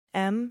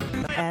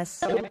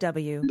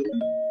MSW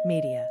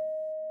Media.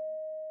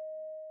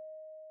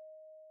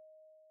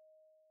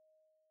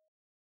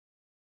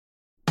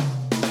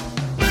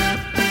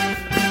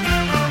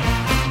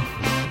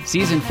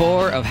 Season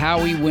 4 of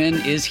How We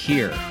Win is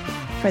here.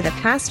 For the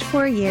past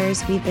 4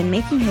 years, we've been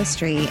making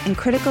history in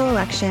critical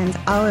elections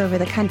all over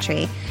the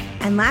country.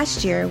 And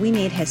last year, we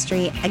made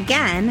history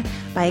again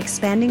by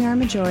expanding our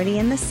majority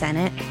in the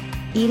Senate,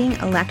 eating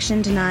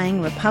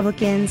election-denying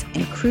Republicans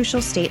in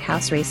crucial state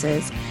house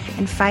races,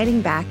 and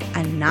fighting back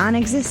a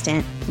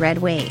non-existent red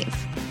wave.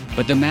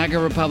 But the MAGA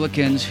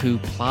Republicans who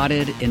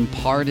plotted and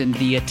pardoned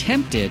the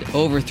attempted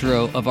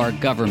overthrow of our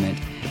government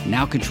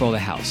now control the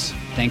House,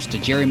 thanks to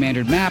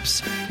gerrymandered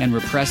maps and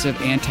repressive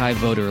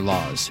anti-voter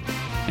laws.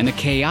 And the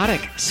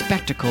chaotic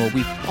spectacle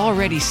we've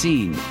already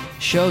seen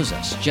shows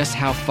us just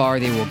how far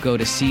they will go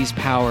to seize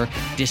power,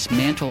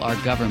 dismantle our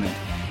government,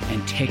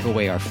 and take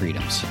away our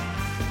freedoms.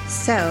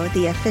 So,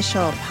 the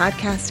official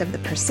podcast of The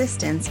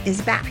Persistence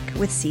is back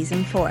with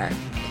Season 4.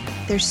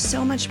 There's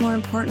so much more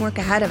important work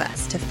ahead of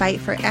us to fight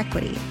for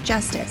equity,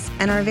 justice,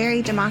 and our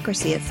very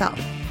democracy itself.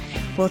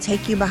 We'll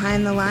take you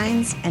behind the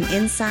lines and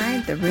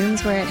inside the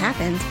rooms where it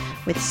happens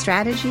with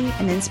strategy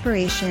and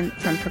inspiration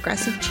from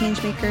progressive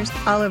changemakers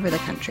all over the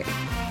country.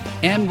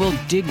 And we'll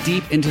dig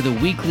deep into the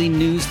weekly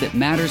news that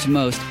matters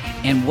most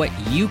and what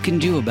you can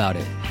do about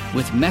it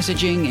with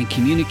messaging and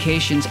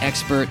communications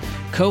expert,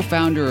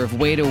 co-founder of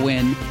Way to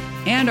Win,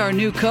 and our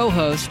new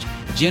co-host,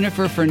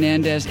 Jennifer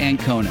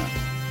Fernandez-Ancona.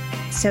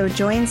 So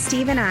join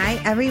Steve and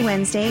I every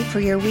Wednesday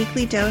for your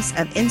weekly dose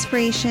of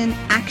inspiration,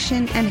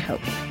 action, and hope.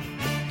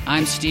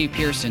 I'm Steve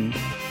Pearson.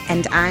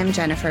 And I'm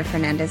Jennifer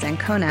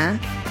Fernandez-Ancona.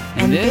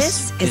 And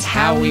this is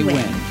How We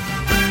Win.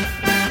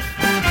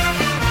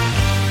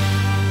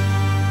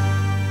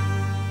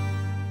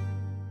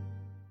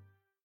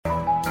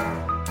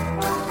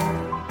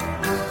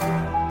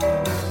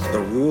 The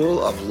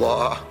rule of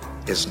law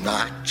is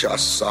not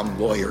just some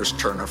lawyer's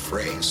turn of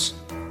phrase.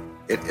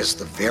 It is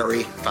the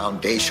very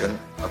foundation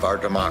of our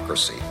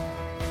democracy.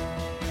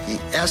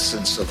 The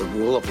essence of the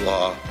rule of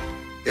law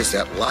is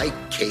that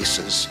like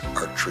cases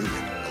are treated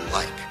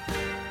alike.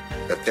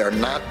 That there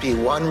not be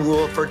one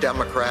rule for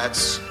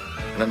Democrats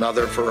and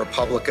another for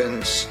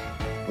Republicans,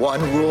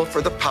 one rule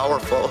for the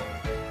powerful,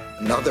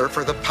 another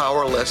for the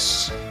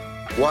powerless,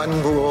 one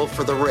rule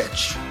for the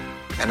rich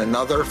and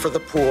another for the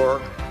poor,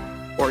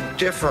 or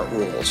different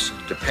rules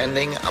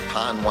depending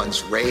upon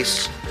one's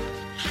race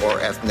or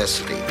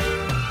ethnicity.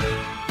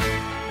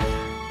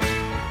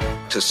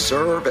 To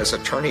serve as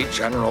Attorney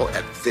General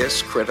at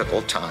this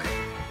critical time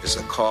is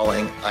a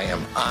calling I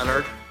am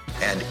honored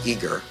and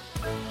eager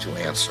to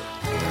answer.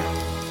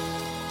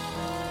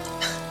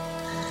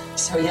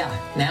 So yeah,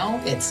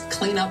 now it's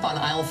clean up on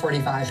aisle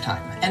 45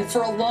 time. And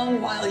for a long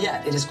while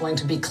yet, it is going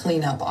to be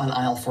clean up on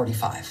aisle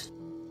 45.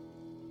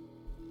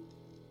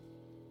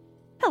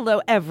 Hello,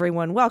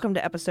 everyone. Welcome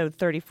to episode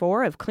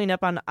 34 of Clean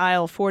Up on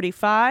Aisle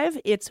 45.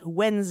 It's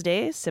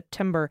Wednesday,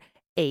 September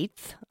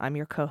 8th. I'm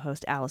your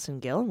co-host,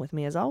 Allison Gill. With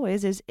me, as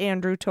always, is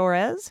Andrew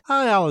Torres.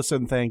 Hi,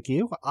 Allison. Thank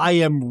you. I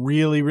am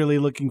really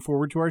looking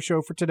forward to our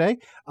show for today.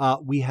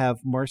 We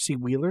have Marcy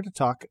Wheeler to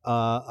talk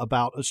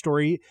about a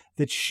story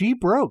that she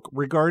broke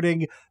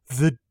regarding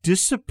the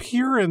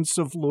disappearance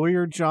of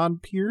lawyer John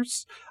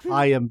Pierce.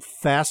 I am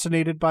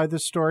fascinated by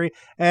this story.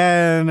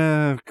 And,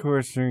 of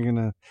course, we're going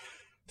to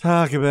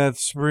talk about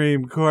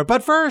Supreme Court.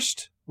 But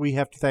first, we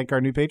have to thank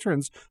our new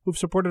patrons who've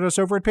supported us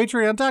over at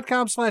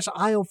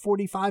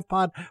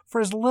patreon.com/aisle45pod for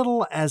as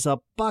little as $1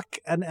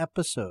 an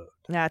episode.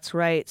 That's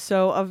right.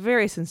 So a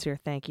very sincere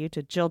thank you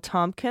to Jill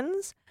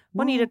Tompkins,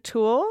 Juanita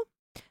Toole,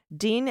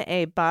 Dean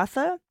A.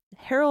 Batha,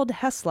 Harold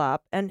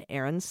Heslop, and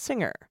Aaron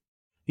Singer.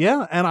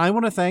 Yeah, and I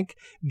want to thank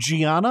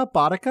Gianna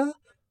Bodica,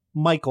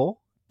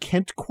 Michael,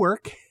 Kent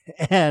Quirk,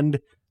 and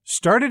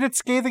started at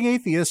Scathing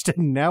Atheist,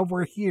 and now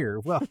we're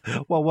here. Well,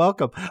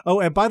 welcome. Oh,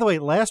 and by the way,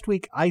 last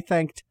week I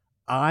thanked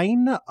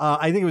Ein.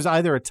 I think it was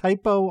either a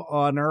typo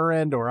on her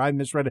end or I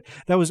misread it.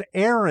 That was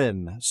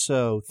Aaron.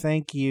 So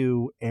thank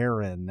you,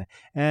 Aaron.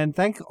 And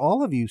thank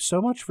all of you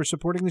so much for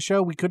supporting the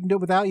show. We couldn't do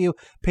it without you.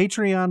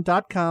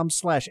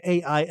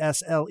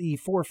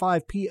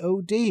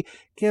 Patreon.com/AISLE45POD.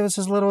 Give us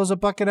as little as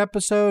 $1 an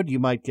episode. You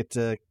might get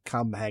to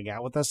come hang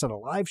out with us at a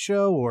live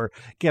show or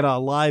get a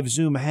live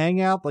Zoom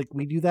hangout. Like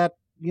we do that,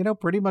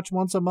 pretty much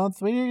once a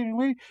month.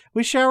 We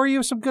shower you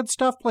with some good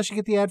stuff. Plus, you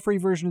get the ad-free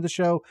version of the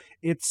show.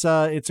 It's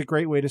a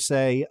great way to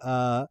say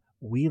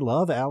we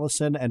love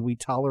Allison and we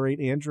tolerate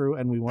Andrew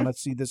and we want to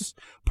see this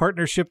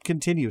partnership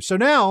continue. So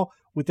now,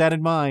 with that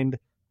in mind,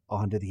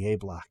 on to the A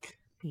block.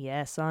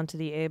 Yes, on to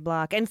the A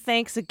block. And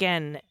thanks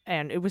again.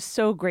 And it was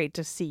so great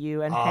to see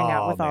you and hang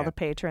out with all the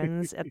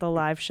patrons at the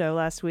live show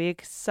last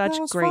week. Such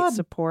great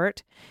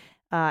support.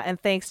 And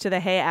thanks to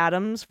the Hey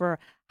Adams for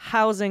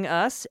housing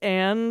us,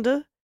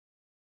 and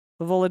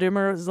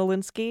Volodymyr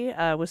Zelensky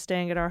was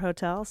staying at our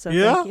hotel. So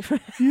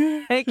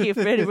thank you if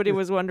anybody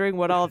was wondering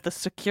what all of the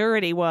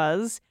security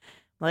was.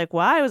 Like,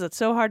 why was it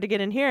so hard to get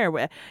in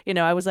here?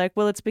 I was like,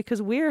 well, it's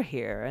because we're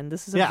here. And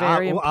this is a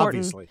very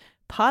important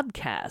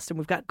podcast, and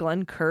we've got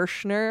Glenn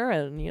Kirshner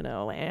and,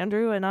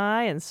 Andrew and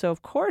I. And so,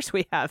 of course,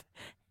 we have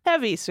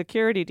heavy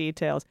security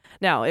details.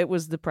 Now, it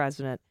was the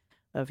president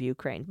of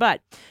Ukraine.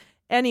 But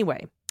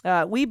anyway,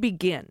 we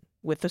begin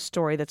with the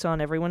story that's on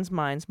everyone's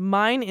minds,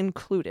 mine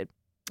included,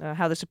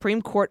 how the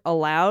Supreme Court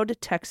allowed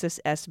Texas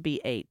SB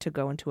 8 to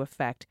go into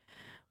effect,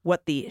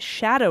 what the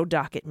shadow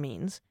docket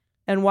means,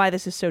 and why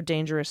this is so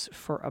dangerous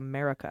for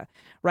America.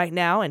 Right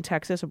now in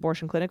Texas,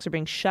 abortion clinics are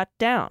being shut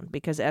down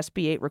because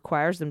SB 8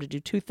 requires them to do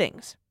two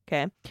things,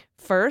 okay?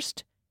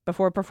 First,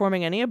 before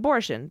performing any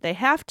abortion, they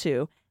have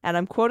to, and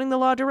I'm quoting the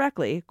law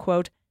directly,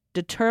 quote,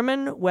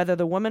 determine whether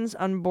the woman's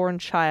unborn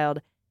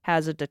child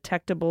has a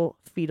detectable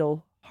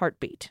fetal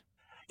heartbeat.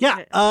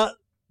 Yeah,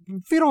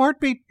 fetal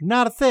heartbeat,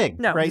 not a thing.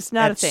 No, right? It's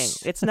not a thing.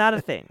 It's not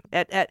a thing.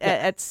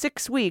 At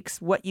 6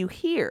 weeks, what you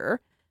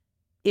hear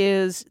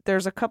is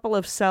there's a couple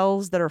of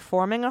cells that are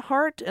forming a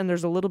heart, and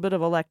there's a little bit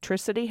of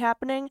electricity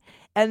happening,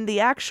 and the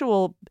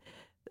actual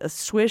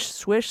swish,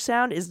 swish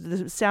sound is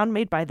the sound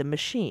made by the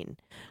machine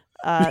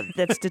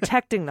that's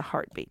detecting the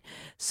heartbeat.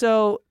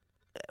 So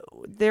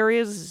there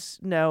is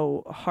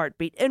no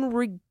heartbeat. And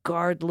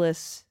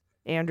regardless,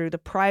 Andrew, the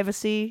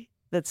privacy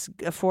that's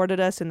afforded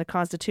us in the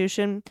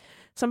Constitution,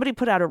 somebody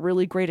put out a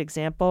really great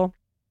example.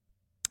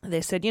 They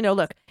said,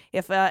 look,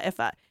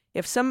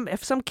 if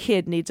some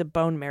kid needs a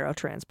bone marrow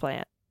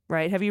transplant,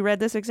 right? Have you read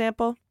this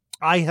example?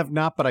 I have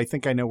not, but I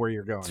think I know where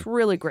you're going. It's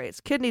really great. This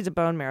kid needs a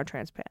bone marrow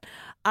transplant.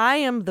 I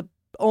am the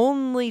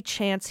only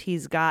chance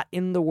he's got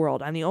in the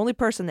world. I'm the only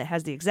person that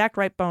has the exact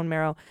right bone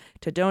marrow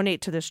to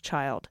donate to this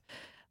child,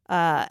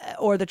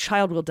 or the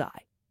child will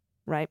die,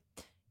 right?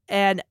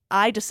 And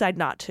I decide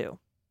not to.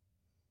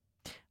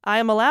 I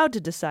am allowed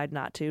to decide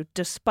not to,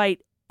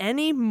 despite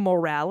any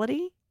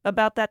morality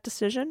about that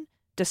decision,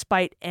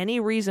 despite any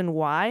reason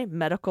why,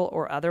 medical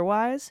or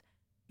otherwise.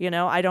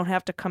 I don't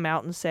have to come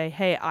out and say,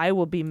 hey, I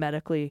will be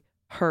medically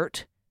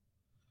hurt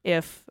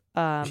if,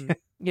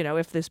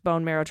 if this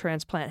bone marrow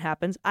transplant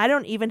happens. I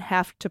don't even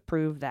have to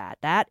prove that.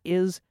 That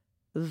is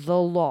the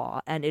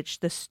law, and it's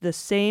the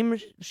same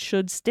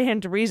should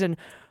stand to reason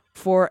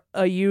for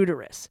a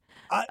uterus.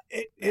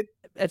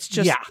 It's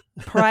just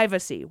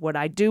privacy. What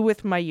I do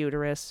with my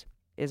uterus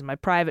is my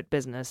private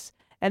business.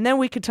 And then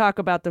we could talk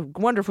about the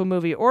wonderful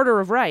movie Order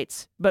of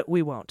Rights, but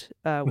we won't.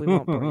 We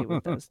won't bore you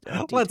with those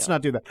details. Let's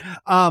not do that.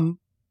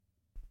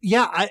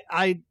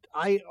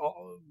 I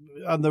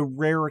on the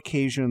rare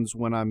occasions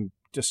when I'm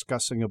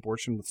discussing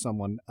abortion with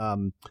someone,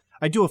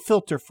 I do a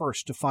filter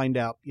first to find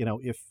out,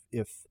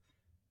 if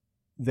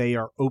they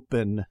are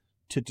open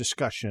to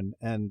discussion.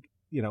 And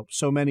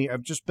so many,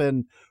 I've just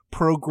been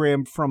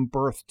programmed from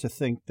birth to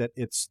think that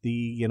it's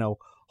the,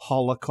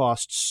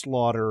 Holocaust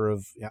slaughter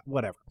of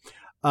whatever.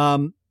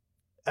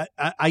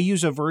 I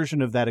use a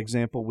version of that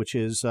example, which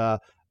is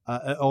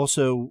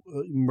also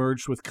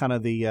merged with kind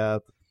of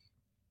the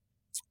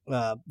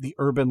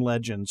urban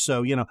legend.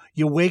 So,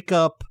 you wake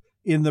up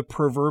in the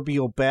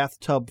proverbial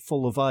bathtub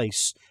full of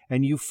ice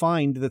and you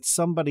find that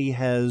somebody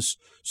has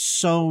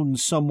sewn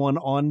someone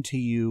onto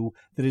you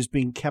that is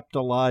being kept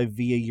alive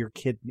via your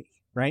kidney,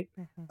 right?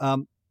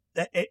 Mm-hmm.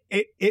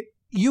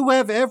 You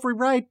have every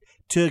right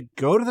to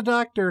go to the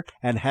doctor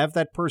and have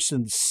that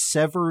person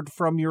severed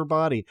from your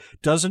body.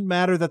 Doesn't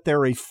matter that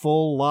they're a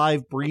full,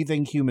 live,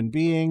 breathing human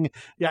being.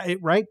 Yeah,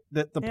 right?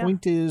 The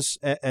point is,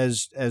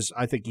 as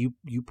I think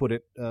you put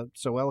it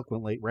so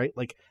eloquently, right?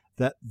 Like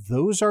that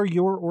those are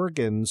your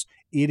organs.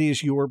 It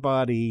is your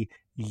body.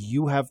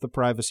 You have the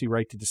privacy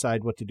right to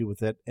decide what to do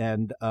with it.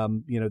 And,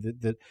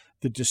 the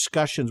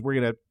discussions, we're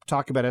going to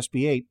talk about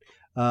SB 8,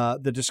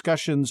 the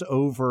discussions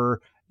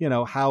over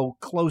how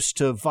close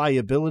to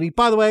viability.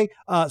 By the way,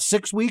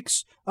 6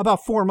 weeks,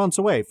 about 4 months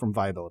away from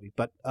viability.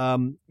 But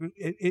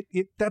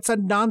that's a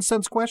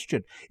nonsense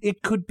question.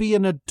 It could be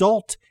an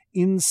adult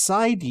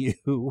inside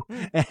you,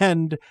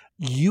 and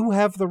you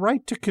have the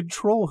right to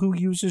control who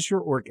uses your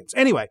organs.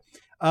 Anyway,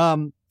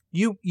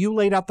 you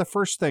laid out the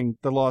first thing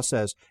the law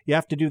says. You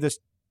have to do this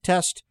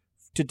test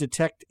to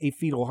detect a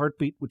fetal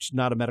heartbeat, which is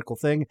not a medical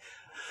thing.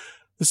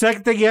 The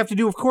second thing you have to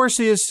do, of course,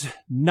 is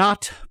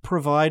not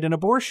provide an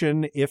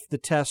abortion if the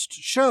test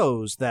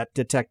shows that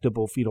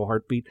detectable fetal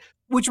heartbeat,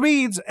 which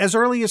means as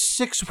early as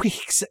 6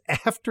 weeks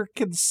after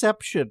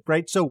conception,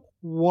 right? So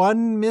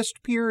one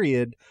missed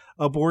period,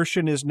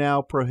 abortion is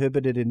now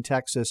prohibited in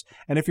Texas.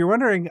 And if you're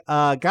wondering,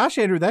 gosh,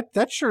 Andrew,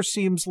 that sure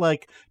seems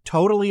like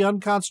totally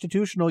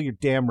unconstitutional. You're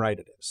damn right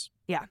it is.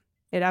 Yeah,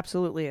 it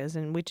absolutely is.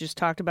 And we just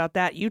talked about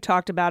that. You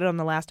talked about it on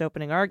the last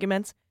opening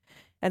arguments.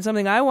 And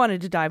something I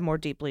wanted to dive more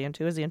deeply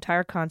into is the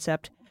entire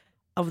concept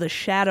of the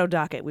shadow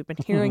docket. We've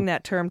been hearing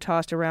that term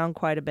tossed around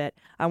quite a bit.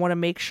 I want to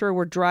make sure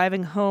we're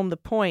driving home the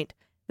point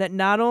that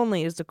not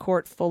only is the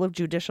court full of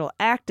judicial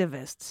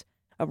activists,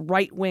 of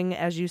right-wing,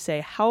 as you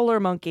say, howler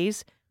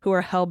monkeys who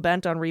are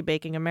hell-bent on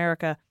rebaking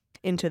America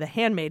into the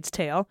Handmaid's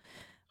Tale,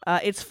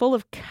 it's full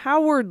of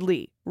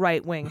cowardly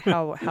right-wing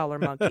howler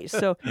monkeys.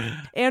 So,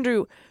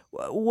 Andrew,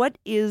 what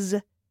is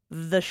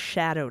the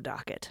shadow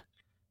docket?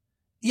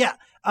 Yeah.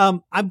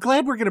 I'm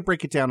glad we're going to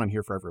break it down on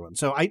here for everyone.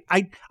 So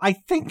I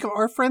think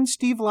our friend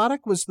Steve Loddick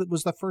was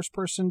the first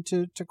person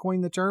to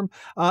coin the term.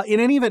 In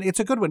any event, it's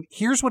a good one.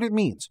 Here's what it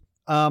means.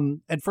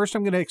 And first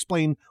I'm going to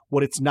explain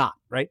what it's not,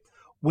 right?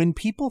 When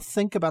people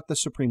think about the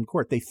Supreme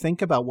Court, they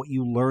think about what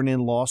you learn in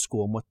law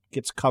school and what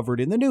gets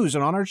covered in the news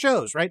and on our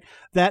shows, right?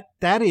 That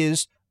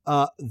is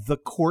the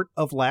court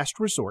of last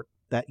resort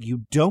that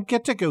you don't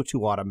get to go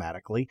to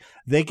automatically.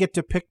 They get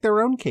to pick their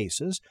own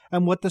cases.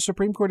 And what the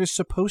Supreme Court is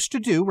supposed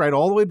to do, right,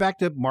 all the way back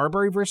to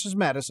Marbury versus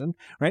Madison,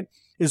 right,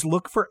 is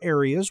look for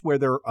areas where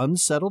there are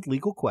unsettled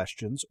legal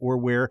questions or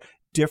where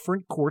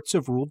different courts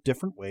have ruled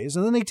different ways.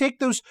 And then they take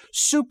those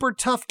super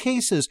tough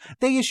cases.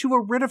 They issue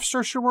a writ of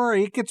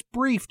certiorari. It gets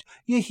briefed.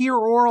 You hear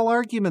oral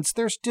arguments.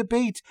 There's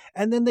debate.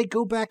 And then they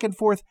go back and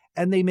forth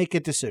and they make a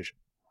decision.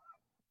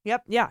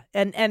 Yep. Yeah.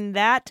 And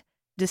that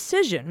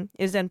decision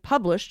is then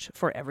published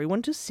for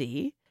everyone to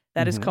see.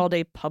 That is called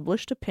a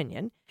published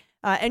opinion.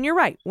 And you're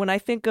right. When I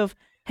think of,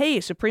 hey,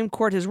 Supreme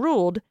Court has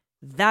ruled,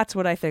 that's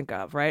what I think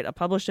of, right? A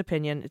published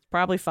opinion. It's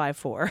probably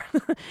 5-4.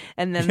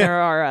 And then there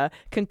are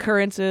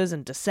concurrences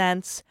and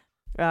dissents.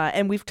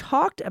 And we've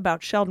talked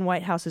about Sheldon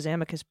Whitehouse's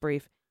amicus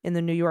brief in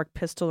the New York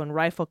pistol and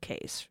rifle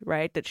case,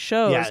 right? That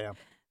shows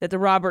that the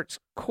Roberts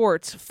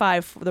Court's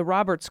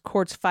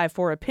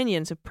 5-4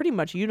 opinions have pretty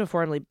much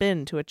uniformly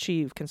been to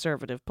achieve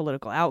conservative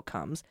political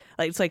outcomes.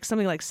 Like it's like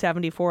something like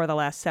 74 of the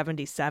last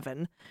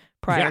 77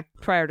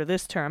 prior to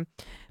this term.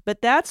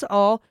 But that's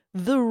all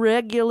the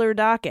regular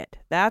docket.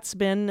 That's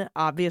been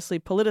obviously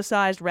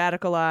politicized,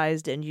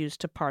 radicalized, and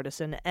used to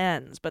partisan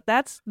ends. But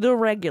that's the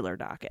regular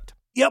docket.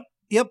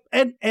 Yep.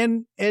 And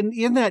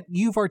in that,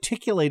 you've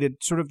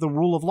articulated sort of the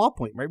rule of law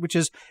point, right? Which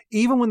is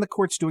even when the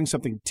court's doing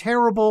something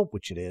terrible,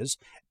 which it is,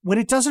 when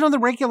it does it on the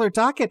regular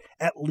docket,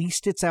 at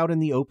least it's out in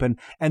the open.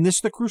 And this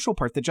is the crucial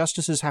part. The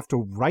justices have to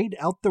write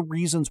out the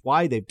reasons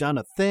why they've done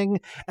a thing.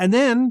 And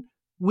then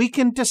we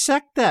can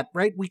dissect that,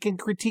 right? We can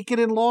critique it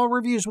in law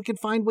reviews. We can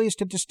find ways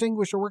to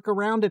distinguish or work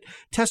around it,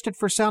 test it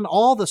for sound,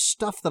 all the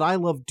stuff that I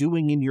love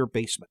doing in your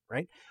basement,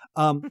 right?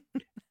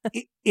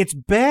 It's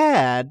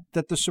bad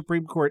that the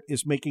Supreme Court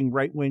is making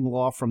right-wing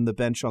law from the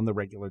bench on the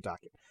regular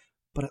docket.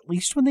 But at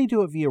least when they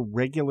do it via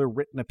regular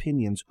written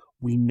opinions,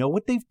 we know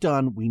what they've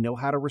done. We know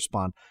how to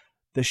respond.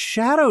 The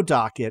shadow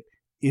docket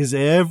is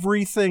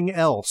everything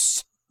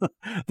else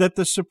that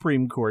the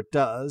Supreme Court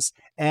does,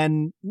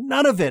 and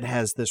none of it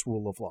has this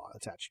rule of law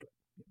attached to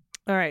it.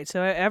 All right,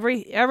 so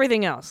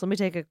everything else. Let me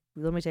take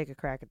a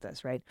crack at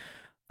this. Right,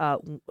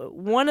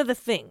 one of the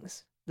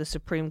things the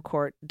Supreme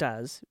Court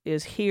does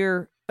is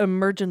hear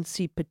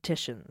emergency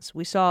petitions.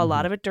 We saw a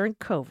lot of it during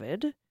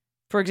COVID,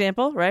 for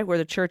example, right, where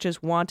the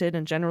churches wanted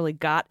and generally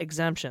got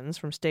exemptions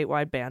from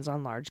statewide bans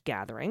on large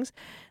gatherings.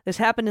 This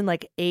happened in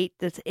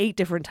eight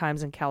different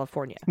times in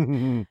California.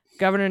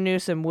 Governor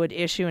Newsom would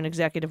issue an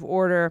executive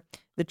order.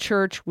 The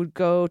church would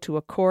go to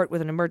a court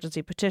with an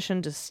emergency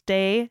petition to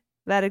stay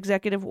that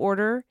executive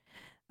order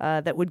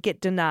that would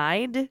get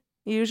denied.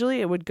 Usually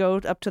it would go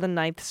up to the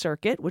Ninth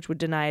Circuit, which would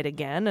deny it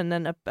again, and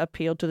then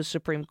appeal to the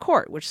Supreme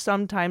Court, which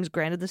sometimes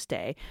granted the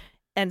stay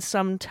and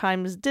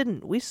sometimes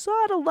didn't. We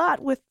saw it a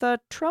lot with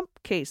Trump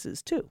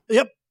cases, too.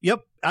 Yep.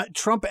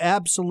 Trump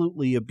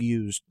absolutely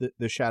abused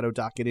the shadow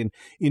docket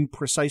in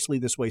precisely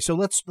this way. So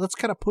let's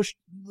kind of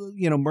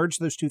merge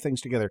those two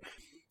things together.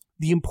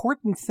 The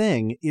important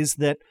thing is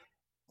that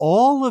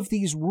all of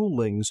these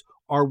rulings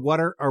are what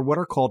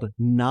are called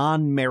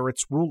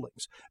non-merits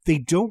rulings. They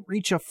don't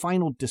reach a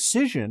final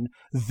decision.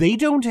 They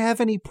don't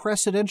have any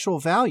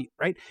precedential value,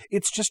 right?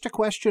 It's just a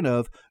question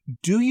of,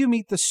 do you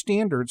meet the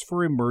standards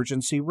for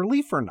emergency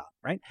relief or not,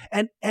 right?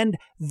 And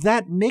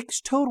that makes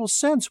total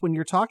sense when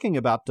you're talking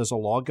about, does a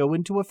law go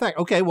into effect?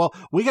 Okay, well,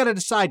 we got to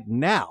decide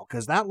now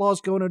because that law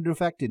is going into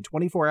effect in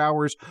 24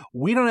 hours.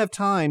 We don't have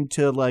time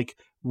to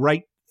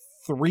write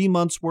 3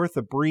 months worth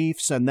of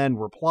briefs and then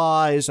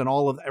replies and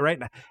all of that,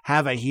 right?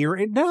 Have a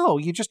hearing. No,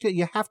 you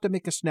have to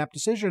make a snap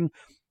decision.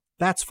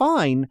 That's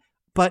fine.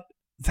 But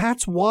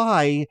that's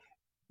why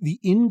the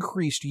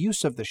increased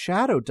use of the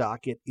shadow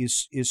docket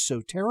is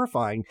so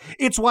terrifying.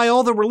 It's why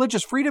all the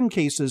religious freedom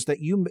cases that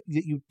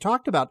you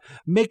talked about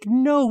make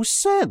no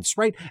sense,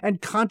 right?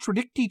 And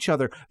contradict each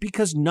other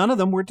because none of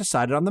them were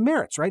decided on the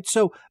merits, right?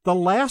 So the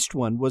last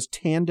one was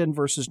Tandon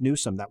versus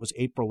Newsom. That was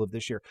April of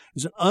this year. It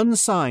was an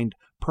unsigned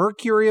per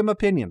curiam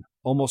opinion,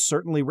 almost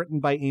certainly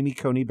written by Amy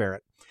Coney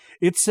Barrett.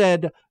 It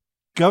said,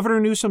 Governor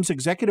Newsom's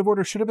executive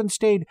order should have been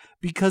stayed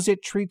because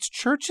it treats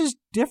churches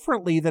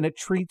differently than it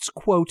treats,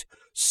 quote,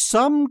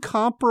 some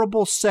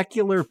comparable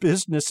secular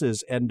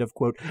businesses, end of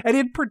quote. And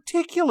in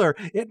particular,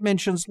 it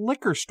mentions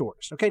liquor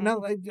stores. Okay, now,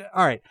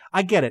 all right,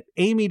 I get it.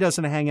 Amy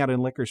doesn't hang out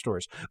in liquor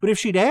stores. But if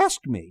she'd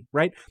asked me,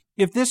 right,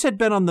 if this had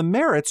been on the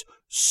merits,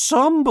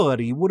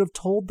 somebody would have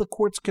told the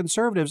court's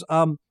conservatives,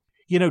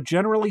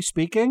 generally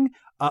speaking,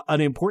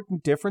 an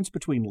important difference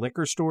between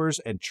liquor stores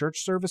and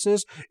church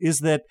services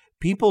is that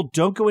people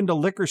don't go into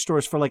liquor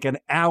stores for an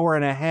hour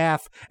and a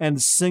half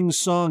and sing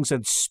songs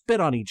and spit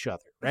on each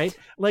other, right?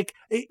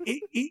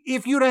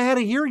 If you'd have had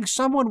a hearing,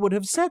 someone would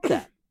have said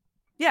that.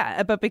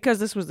 Yeah, but because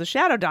this was the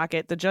shadow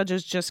docket, the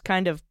judges just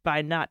kind of,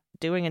 by not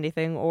doing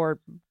anything or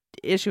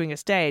issuing a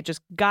stay,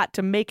 just got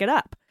to make it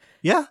up.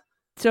 Yeah.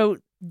 So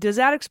does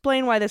that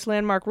explain why this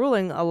landmark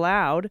ruling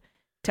allowed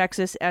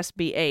Texas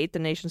SB 8, the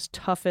nation's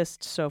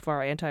toughest so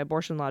far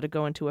anti-abortion law, to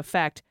go into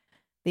effect?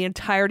 The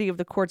entirety of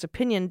the court's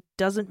opinion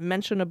doesn't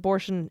mention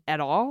abortion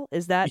at all.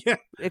 Is that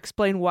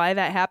explain why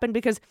that happened?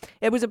 Because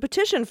it was a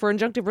petition for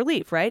injunctive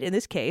relief, right? In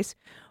this case,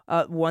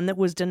 one that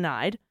was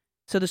denied.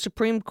 So the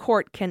Supreme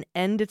Court can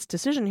end its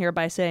decision here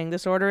by saying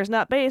this order is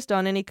not based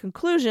on any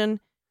conclusion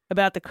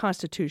about the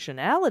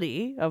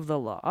constitutionality of the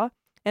law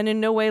and in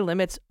no way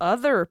limits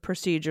other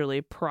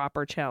procedurally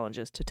proper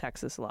challenges to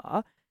Texas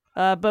law.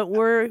 But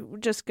we're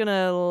just going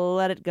to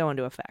let it go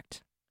into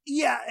effect.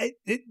 Yeah,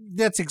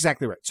 that's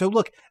exactly right. So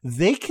look,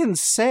 they can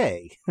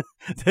say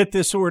that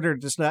this order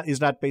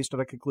is not based on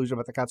a conclusion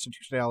about the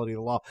constitutionality of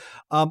the law.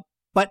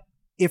 But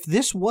if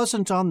this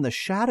wasn't on the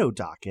shadow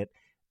docket,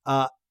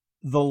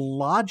 the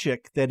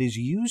logic that is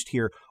used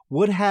here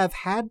would have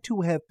had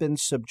to have been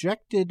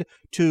subjected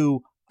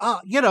to,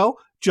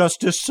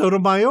 Justice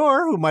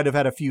Sotomayor, who might have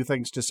had a few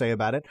things to say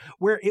about it,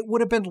 where it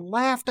would have been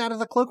laughed out of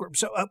the cloakroom.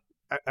 So, all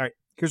right,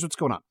 here's what's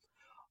going on.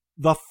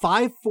 The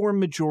 5-4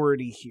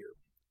 majority here,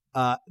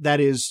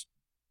 that is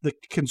the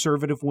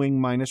conservative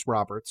wing minus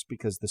Roberts,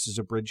 because this is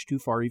a bridge too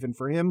far even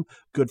for him.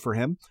 Good for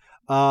him.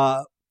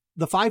 The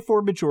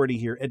 5-4 majority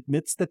here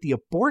admits that the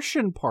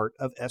abortion part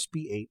of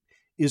SB 8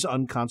 is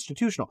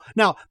unconstitutional.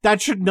 Now,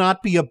 that should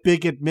not be a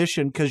big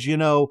admission because,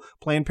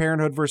 Planned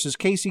Parenthood versus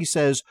Casey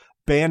says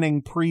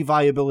banning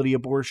pre-viability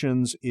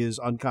abortions is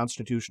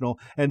unconstitutional,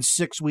 and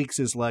 6 weeks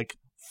is like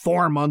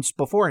 4 months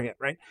beforehand,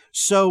 right?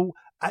 So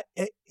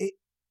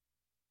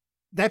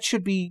that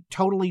should be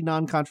totally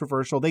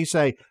non-controversial. They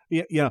say,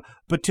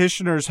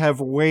 petitioners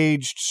have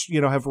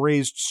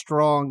raised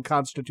strong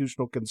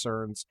constitutional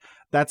concerns.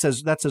 That's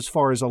as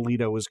far as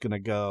Alito is going to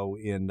go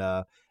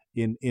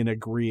in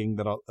agreeing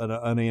that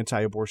an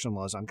anti-abortion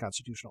law is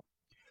unconstitutional.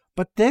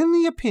 But then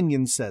the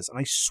opinion says, and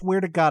I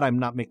swear to God, I'm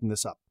not making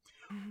this up,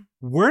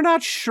 we're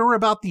not sure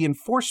about the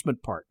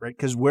enforcement part, right?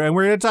 Because we're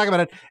going to talk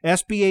about it.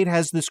 SB 8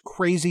 has this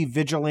crazy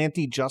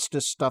vigilante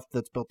justice stuff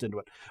that's built into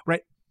it,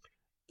 right?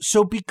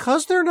 So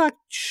because they're not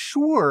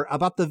sure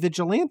about the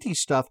vigilante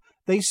stuff,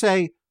 they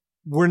say,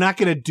 we're not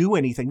going to do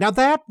anything. Now,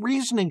 that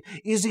reasoning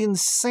is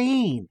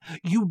insane.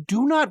 You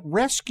do not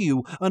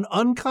rescue an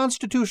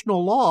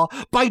unconstitutional law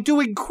by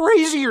doing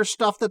crazier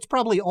stuff that's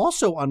probably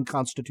also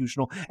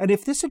unconstitutional. And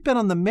if this had been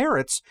on the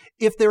merits,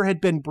 if there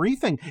had been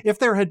briefing, if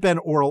there had been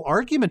oral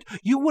argument,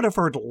 you would have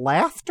heard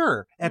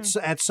laughter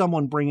at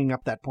someone bringing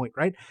up that point,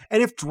 right?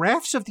 And if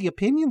drafts of the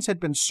opinions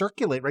had been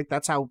circulated, right,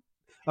 that's how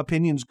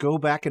opinions go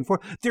back and forth.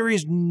 There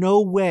is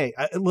no way.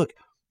 Look,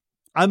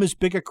 I'm as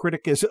big a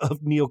critic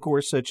of Neil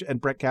Gorsuch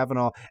and Brett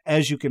Kavanaugh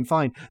as you can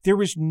find.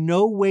 There is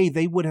no way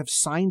they would have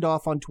signed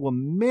off onto a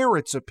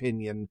merits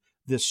opinion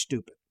this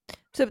stupid.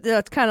 So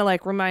that's kind of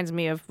like reminds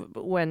me of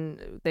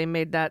when they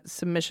made that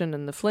submission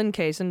in the Flynn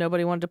case and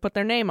nobody wanted to put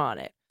their name on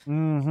it.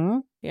 Mm-hmm.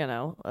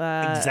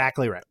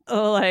 Exactly right.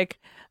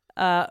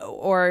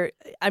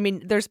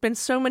 There's been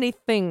so many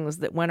things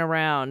that went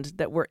around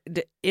that were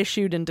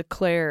issued and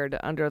declared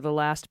under the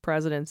last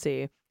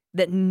presidency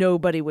that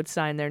nobody would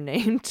sign their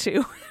name to.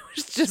 It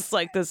was just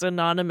like this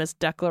anonymous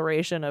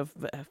declaration of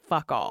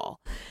fuck all.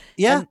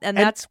 Yeah. And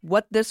that's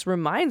what this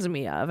reminds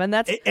me of. And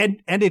that's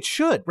and it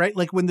should, right?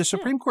 Like when the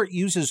Supreme Court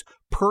uses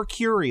per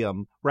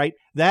curiam, right?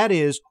 That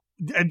is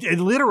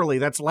literally,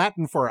 that's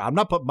Latin for I'm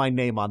not putting my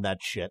name on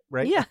that shit,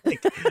 right? Yeah.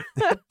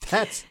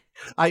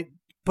 I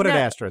put an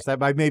asterisk.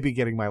 That I may be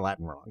getting my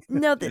Latin wrong.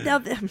 No,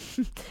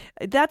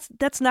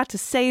 that's not to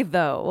say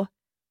though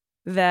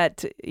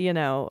that,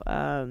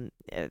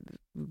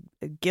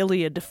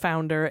 Gilead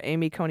founder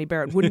Amy Coney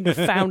Barrett wouldn't have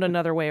found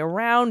another way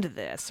around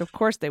this. Of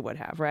course they would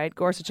have, right?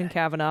 Gorsuch and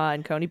Kavanaugh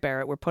and Coney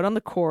Barrett were put on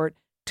the court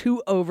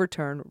to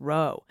overturn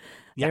Roe.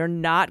 Yep. They're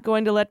not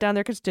going to let down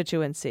their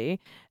constituency,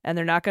 and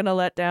they're not going to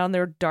let down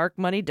their dark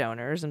money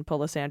donors and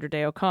pull a Sandra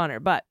Day O'Connor.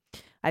 But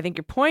I think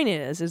your point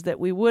is that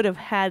they would have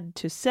had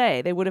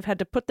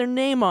to put their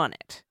name on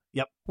it.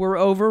 Yep. We're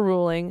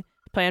overruling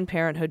Planned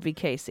Parenthood v.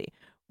 Casey.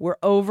 We're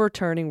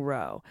overturning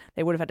Roe.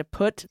 They would have had to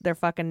put their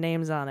fucking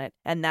names on it,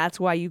 and that's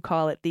why you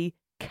call it the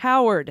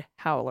coward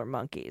howler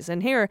monkeys.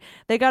 And here,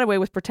 they got away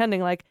with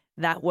pretending like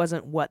that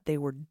wasn't what they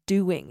were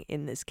doing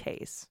in this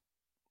case.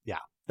 Yeah,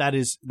 that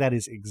is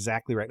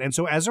exactly right. And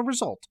so as a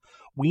result,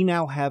 we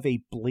now have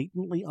a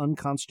blatantly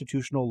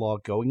unconstitutional law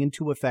going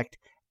into effect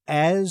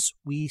as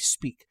we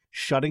speak,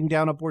 shutting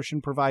down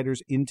abortion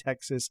providers in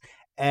Texas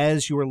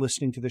as you are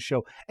listening to the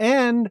show.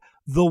 And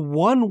the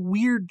one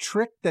weird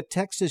trick that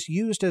Texas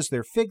used as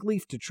their fig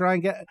leaf to try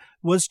and get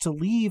was to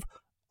leave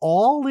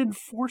all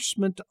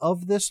enforcement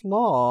of this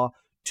law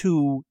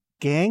to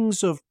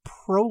gangs of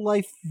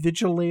pro-life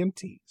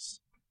vigilantes.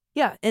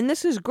 Yeah, and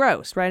this is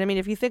gross, right? I mean,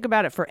 if you think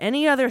about it for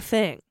any other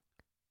thing,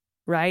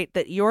 right,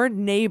 that your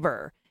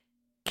neighbor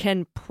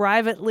can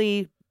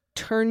privately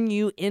turn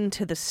you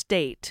into the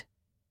state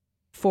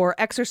for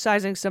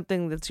exercising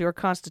something that's your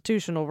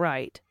constitutional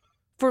right,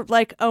 for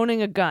like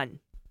owning a gun,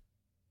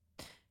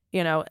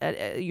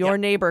 Your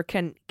neighbor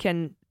can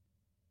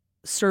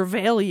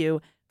surveil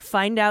you,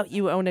 find out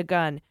you own a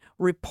gun,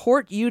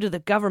 report you to the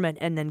government,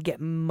 and then get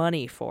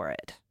money for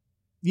it.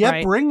 Yeah,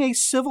 right? Bring a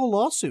civil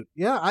lawsuit.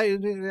 Yeah, I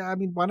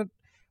mean, why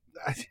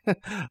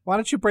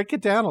don't you break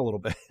it down a little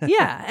bit?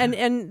 Yeah,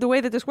 and the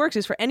way that this works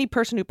is for any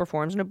person who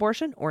performs an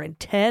abortion or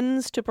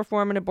intends to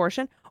perform an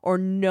abortion or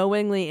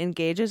knowingly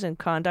engages in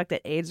conduct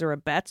that aids or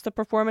abets the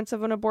performance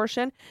of an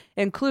abortion,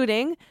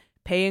 including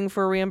paying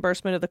for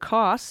reimbursement of the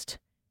cost,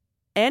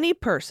 any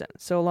person,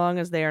 so long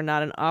as they are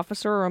not an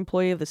officer or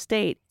employee of the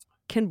state,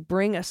 can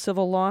bring a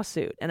civil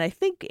lawsuit. And I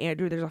think,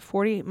 Andrew, there's a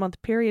 48-month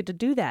period to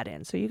do that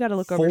in. So you got to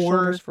look over your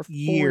shoulders for 4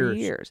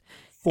 years.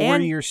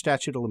 4-year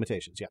statute of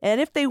limitations, yeah. And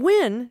if they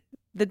win,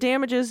 the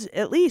damages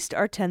at least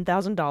are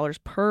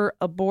 $10,000 per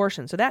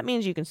abortion. So that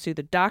means you can sue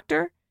the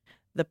doctor,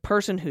 the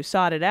person who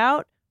sought it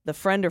out, the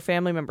friend or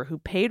family member who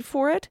paid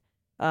for it,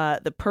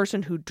 the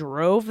person who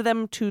drove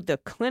them to the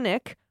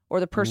clinic, or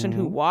the person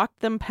who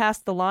walked them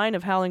past the line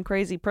of howling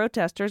crazy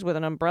protesters with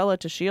an umbrella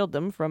to shield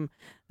them from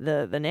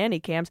the nanny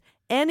cams.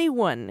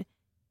 Anyone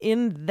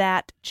in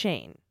that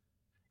chain.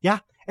 Yeah,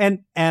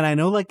 and I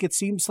know it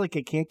seems like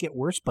it can't get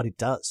worse, but it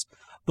does.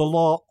 The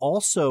law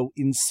also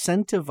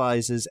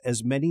incentivizes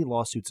as many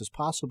lawsuits as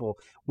possible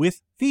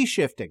with fee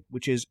shifting,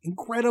 which is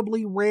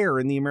incredibly rare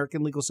in the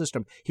American legal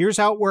system. Here's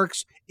how it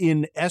works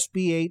in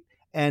SB 8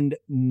 and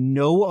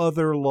no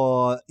other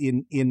law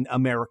in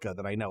America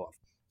that I know of.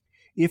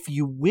 If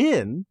you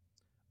win,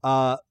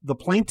 the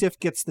plaintiff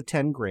gets the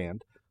 $10,000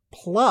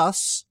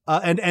 plus,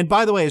 and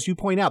by the way, as you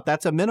point out,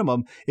 that's a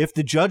minimum. If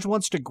the judge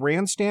wants to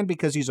grandstand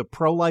because he's a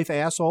pro-life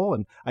asshole,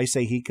 and I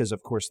say he because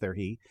of course they're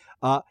he,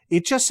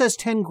 it just says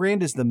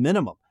 $10,000 is the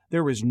minimum.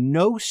 There is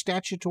no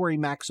statutory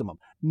maximum,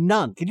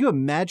 none. Can you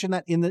imagine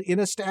that in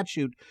a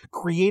statute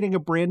creating a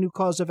brand new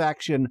cause of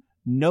action?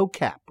 No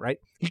cap, right?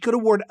 He could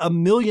award $1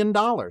 million.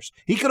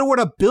 He could award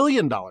 $1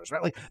 billion,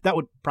 right? That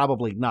would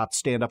probably not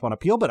stand up on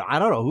appeal, but I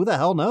don't know, who the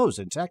hell knows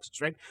in Texas,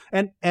 right?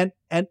 And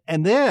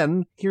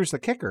then here's the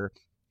kicker.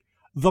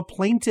 The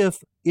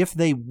plaintiff, if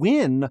they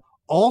win,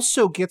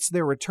 also gets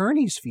their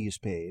attorney's fees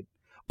paid.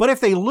 But if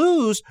they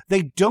lose,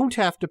 they don't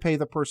have to pay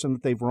the person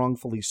that they've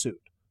wrongfully sued,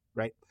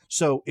 right?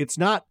 So it's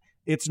not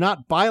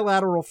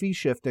bilateral fee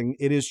shifting.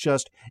 It is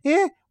just,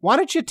 why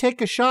don't you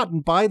take a shot?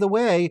 And by the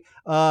way,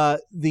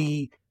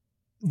 the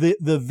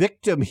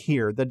victim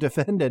here, the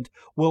defendant,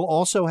 will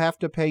also have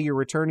to pay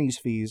your attorney's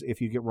fees if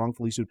you get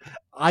wrongfully sued.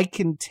 I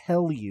can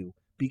tell you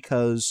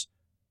because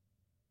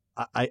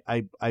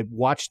I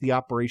watched the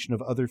operation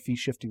of other fee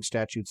shifting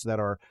statutes that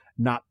are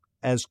not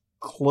as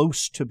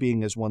close to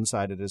being as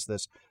one-sided as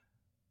this.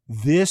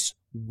 This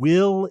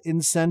will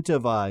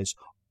incentivize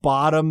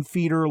bottom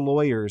feeder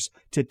lawyers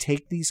to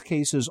take these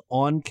cases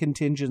on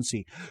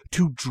contingency,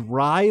 to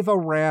drive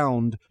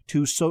around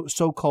to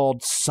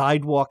so-called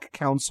sidewalk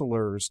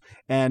counselors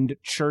and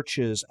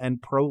churches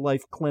and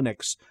pro-life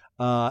clinics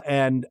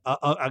and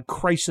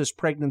crisis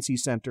pregnancy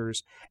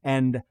centers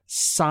and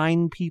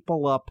sign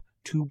people up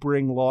to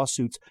bring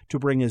lawsuits, to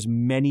bring as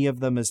many of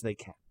them as they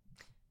can.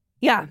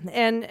 Yeah,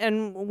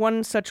 and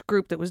one such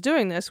group that was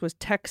doing this was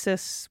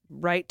Texas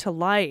Right to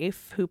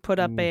Life, who put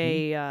up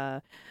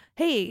a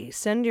hey,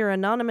 send your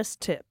anonymous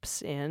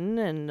tips in,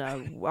 and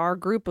our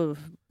group of,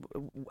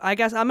 I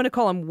guess I'm going to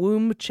call them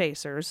womb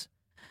chasers.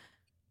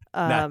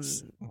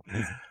 Nice.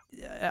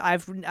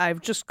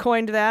 I've just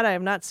coined that. I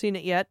have not seen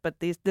it yet, but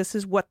this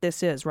is what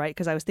this is, right?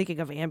 Because I was thinking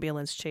of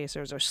ambulance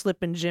chasers or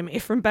Slippin' Jimmy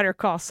from Better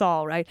Call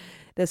Saul, right?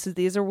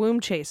 These are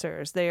womb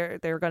chasers. They're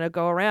going to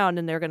go around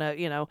and they're going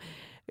to,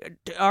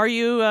 are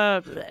you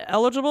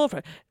eligible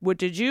for?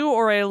 Did you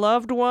or a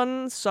loved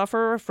one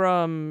suffer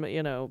from,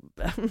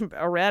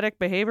 erratic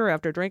behavior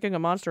after drinking a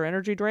Monster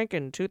Energy drink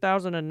in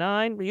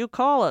 2009? You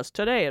call us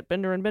today at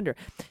Bender and Bender.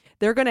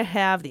 They're going to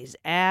have these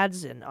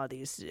ads and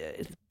these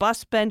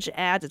bus bench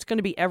ads. It's going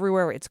to be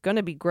everywhere. It's going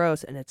to be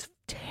gross, and it's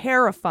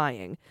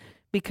terrifying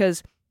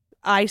because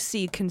I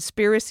see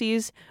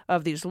conspiracies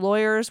of these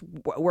lawyers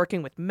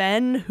working with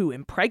men who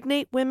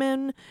impregnate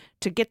women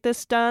to get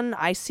this done.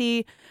 I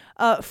see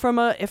if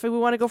we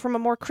want to go from a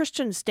more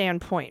Christian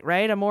standpoint,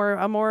 right? A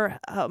more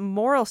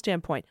moral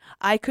standpoint,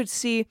 I could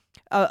see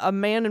a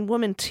man and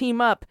woman team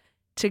up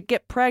to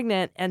get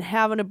pregnant and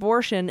have an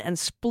abortion and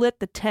split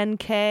the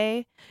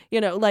 $10,000.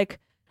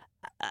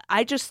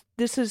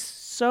 This is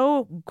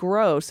so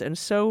gross and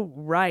so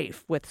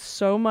rife with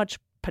so much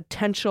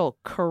potential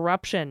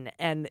corruption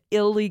and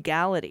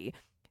illegality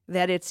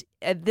that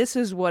this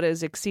is what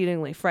is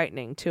exceedingly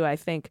frightening to, I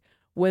think,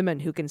 women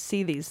who can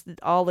see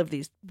all of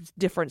these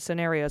different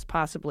scenarios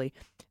possibly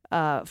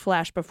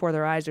flash before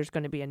their eyes. There's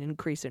going to be an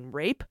increase in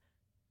rape.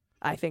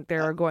 I think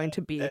there are going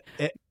to be,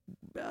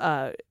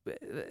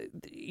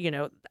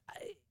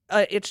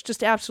 it's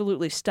just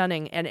absolutely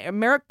stunning. And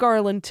Merrick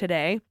Garland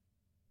today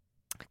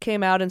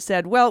came out and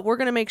said, well, we're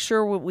going to make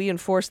sure we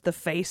enforce the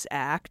FACE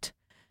Act,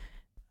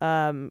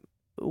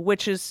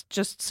 which is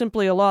just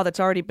simply a law that's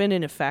already been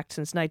in effect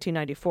since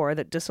 1994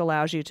 that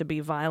disallows you to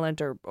be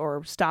violent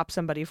or stop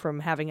somebody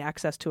from having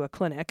access to a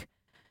clinic,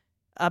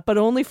 but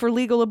only for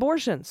legal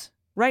abortions.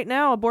 right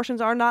now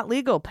abortions are not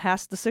legal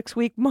past the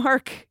 6-week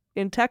mark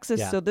in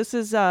Texas. So this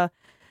is,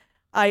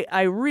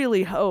 I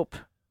really hope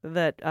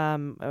that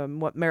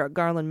what Merrick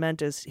Garland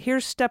meant is,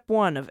 here's step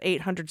 1 of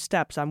 800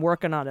 steps. I'm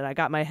working on it. I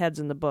got my heads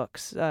in the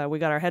books. We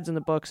got our heads in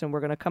the books, and we're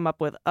going to come up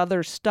with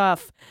other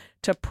stuff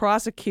to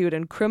prosecute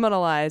and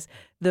criminalize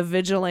the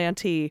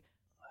vigilante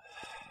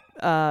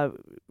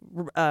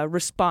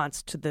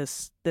response to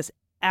this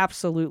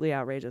absolutely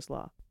outrageous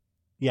law.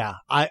 Yeah,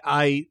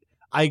 I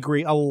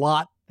agree. A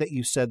lot that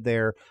you said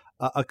there.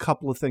 A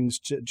couple of things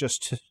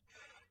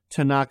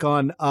to knock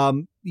on.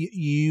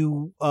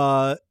 You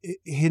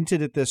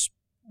hinted at this.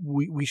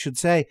 We should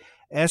say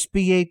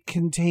SB 8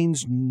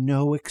 contains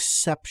no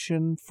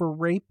exception for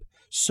rape.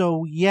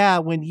 So yeah,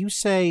 when you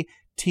say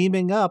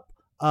teaming up,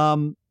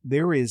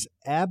 there is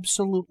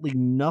absolutely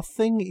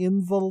nothing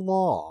in the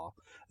law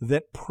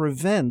that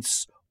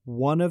prevents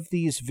one of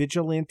these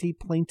vigilante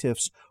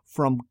plaintiffs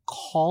from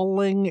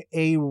calling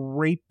a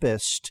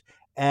rapist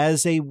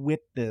as a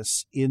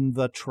witness in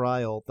the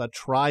trial. The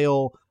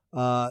trial,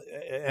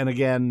 and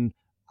again,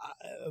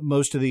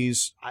 most of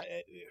these,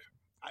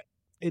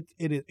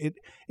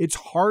 it's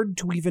hard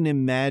to even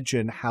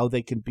imagine how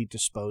they can be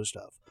disposed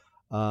of.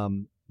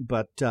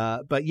 But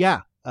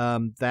yeah,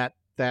 that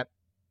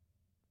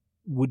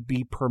would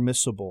be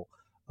permissible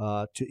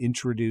to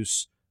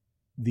introduce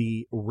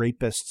the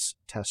rapist's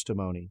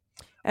testimony.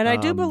 And I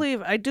do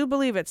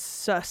believe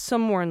it's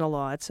somewhere in the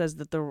law. It says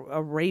that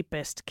a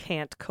rapist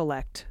can't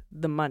collect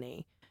the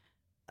money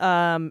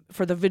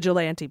for the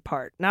vigilante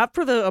part, not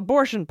for the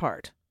abortion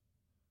part,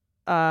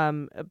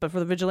 but for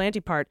the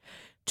vigilante part.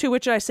 To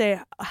which I say,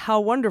 how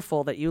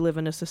wonderful that you live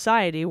in a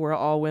society where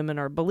all women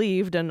are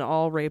believed and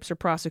all rapes are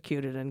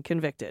prosecuted and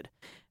convicted.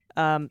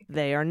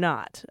 They are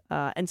not.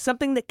 And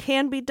something that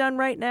can be done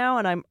right now,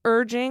 and I'm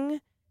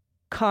urging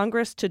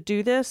Congress to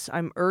do this.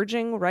 I'm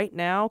urging right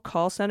now,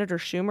 call Senator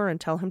Schumer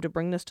and tell him to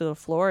bring this to the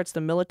floor. It's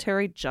the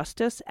Military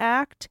Justice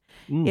Act.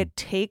 It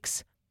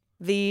takes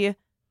the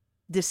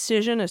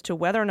decision as to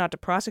whether or not to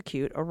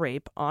prosecute a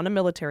rape on a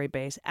military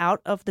base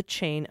out of the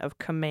chain of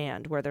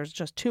command, where there's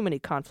just too many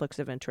conflicts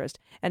of interest.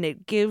 And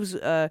it gives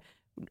women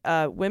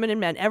and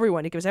men,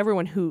 everyone, it gives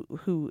everyone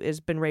who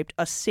has been raped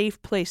a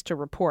safe place to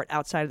report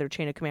outside of their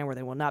chain of command where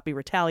they will not be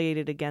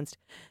retaliated against.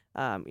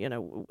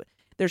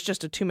 There's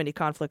just too many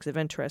conflicts of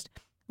interest.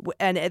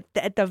 And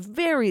at the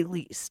very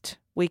least,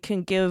 we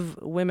can give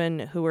women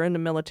who are in the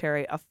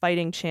military a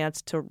fighting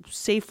chance to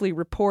safely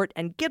report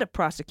and get a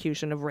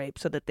prosecution of rape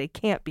so that they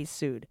can't be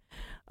sued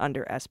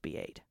under SB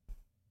 8.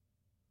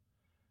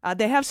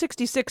 They have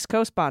 66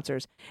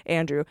 co-sponsors,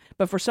 Andrew,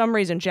 but for some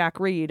reason, Jack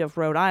Reed of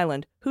Rhode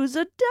Island, who's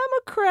a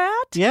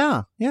Democrat,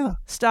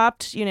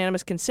 stopped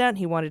unanimous consent.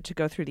 He wanted to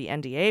go through the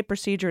NDA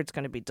procedure. It's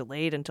going to be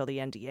delayed until the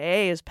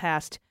NDA is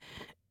passed.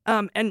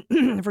 And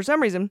for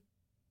some reason,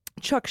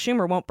 Chuck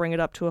Schumer won't bring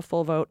it up to a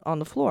full vote on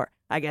the floor.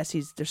 I guess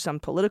there's some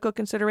political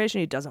consideration.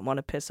 He doesn't want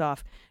to piss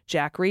off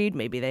Jack Reed.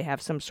 Maybe they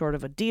have some sort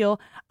of a deal.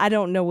 I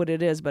don't know what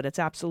it is, but it's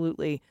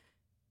absolutely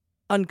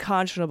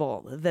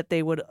unconscionable that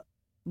they would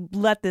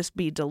let this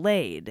be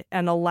delayed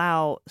and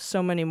allow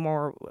so many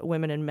more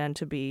women and men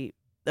to be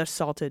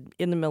assaulted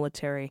in the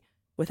military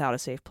without a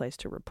safe place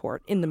to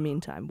report in the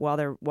meantime, while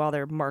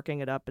they're marking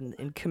it up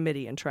in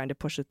committee and trying to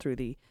push it through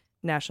the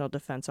National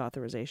Defense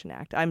Authorization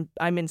Act. I'm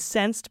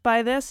incensed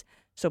by this.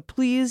 So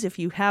please, if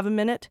you have a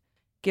minute,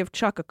 give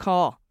Chuck a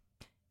call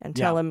and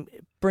tell him,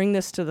 bring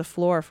this to the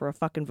floor for a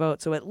fucking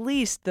vote. So at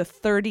least the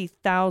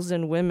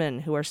 30,000 women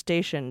who are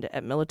stationed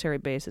at military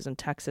bases in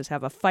Texas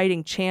have a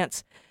fighting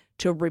chance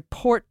to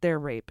report their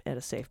rape at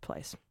a safe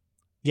place.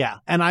 Yeah,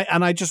 and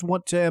I just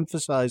want to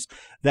emphasize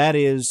that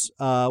is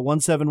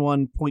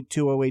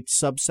 171.208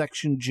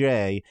 subsection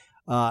J,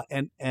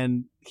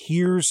 and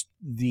here's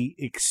the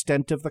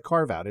extent of the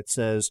carve-out. It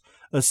says,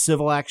 a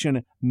civil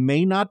action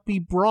may not be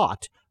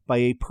brought by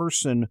a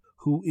person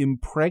who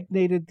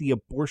impregnated the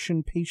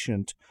abortion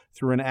patient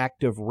through an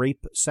act of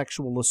rape,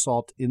 sexual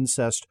assault,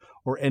 incest,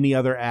 or any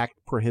other act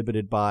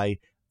prohibited by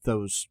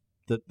the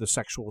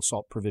sexual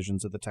assault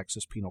provisions of the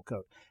Texas Penal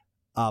Code.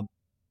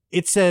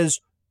 It says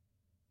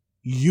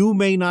you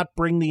may not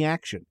bring the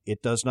action.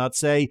 It does not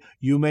say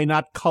you may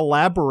not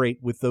collaborate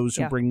with those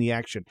who bring the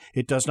action.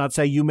 It does not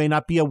say you may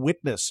not be a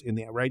witness in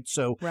the right.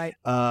 So,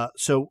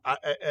 so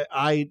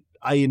I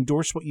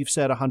endorse what you've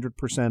said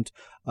 100%.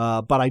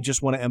 But I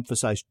just want to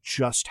emphasize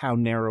just how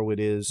narrow it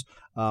is.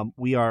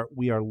 We are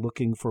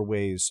looking for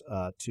ways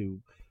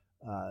to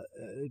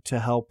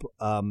help.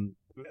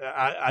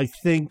 I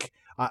think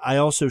I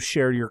also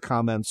share your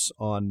comments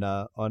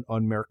on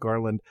Merrick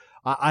Garland.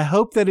 I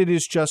hope that it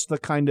is just the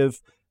kind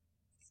of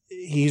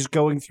he's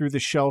going through the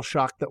shell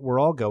shock that we're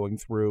all going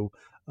through.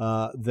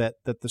 That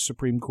the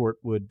Supreme Court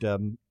would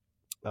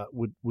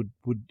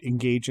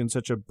engage in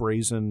such a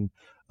brazen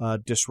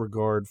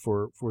disregard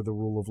for the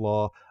rule of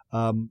law.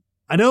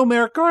 I know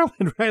Merrick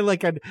Garland, right?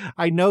 Like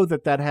I know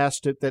that has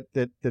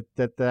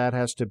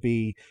to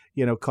be,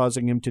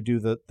 causing him to do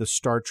the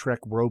Star Trek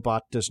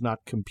robot does not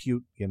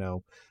compute,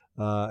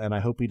 and I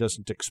hope he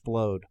doesn't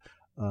explode.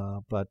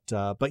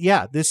 But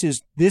yeah, this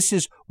is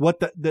what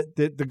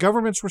the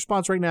government's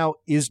response right now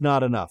is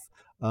not enough.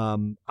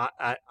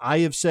 I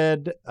have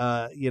said,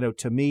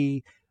 to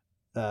me,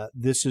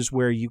 this is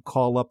where you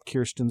call up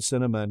Kirsten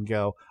Sinema and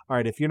go, all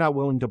right, if you're not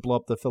willing to blow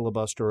up the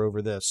filibuster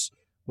over this,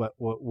 what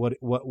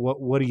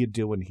are you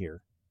doing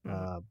here?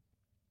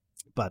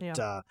 But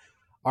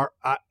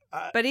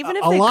even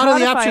if a they lot of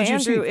the codify, options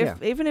Andrew, you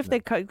see,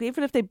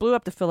 even if they blew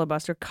up the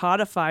filibuster,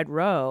 codified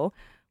Roe,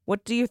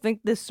 what do you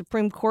think the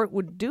Supreme Court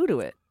would do to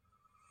it?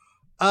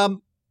 I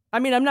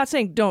mean, I'm not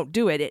saying don't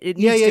do it. It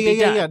needs to be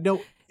done. Yeah.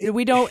 No,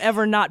 we don't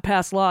ever not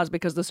pass laws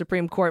because the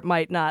Supreme Court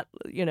might not,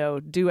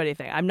 do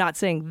anything. I'm not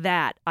saying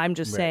that. I'm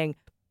just saying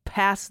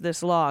pass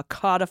this law,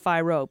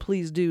 codify Roe.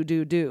 Please do.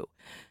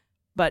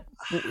 But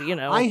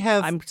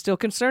I'm still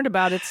concerned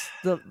about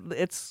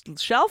its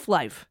shelf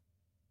life.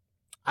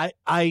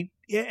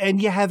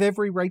 And you have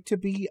every right to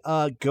be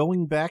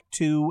going back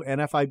to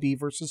NFIB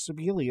versus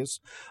Sebelius,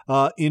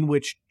 in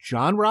which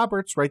John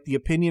Roberts, right, the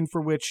opinion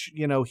for which,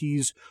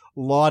 he's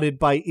lauded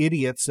by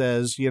idiots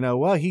as,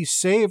 well, he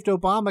saved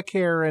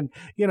Obamacare and,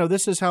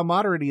 this is how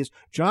moderate he is.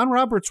 John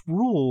Roberts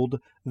ruled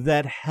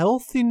that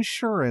health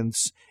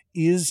insurance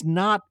is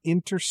not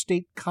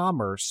interstate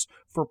commerce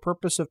for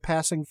purpose of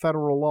passing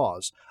federal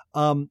laws.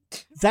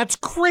 That's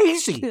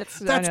crazy. That's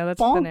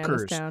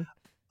bonkers.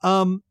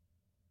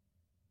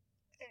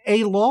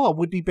 A law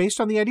would be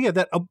based on the idea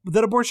that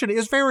abortion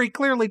is very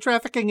clearly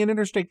trafficking in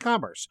interstate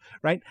commerce,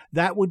 right?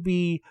 That would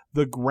be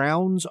the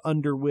grounds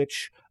under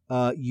which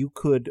you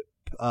could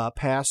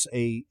pass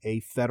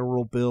a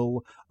federal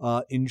bill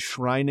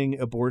enshrining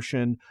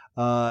abortion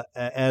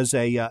as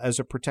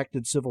a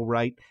protected civil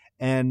right.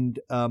 And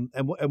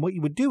what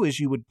you would do is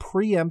you would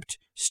preempt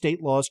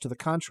state laws to the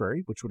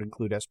contrary, which would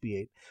include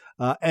SB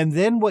 8. And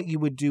then what you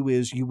would do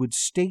is you would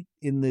state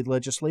in the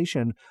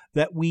legislation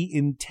that we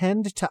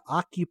intend to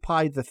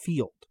occupy the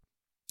field.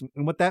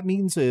 And what that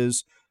means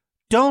is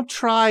don't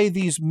try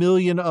these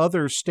million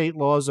other state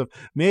laws of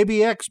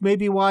maybe X,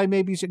 maybe Y,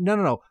 maybe Z.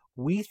 No.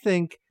 We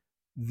think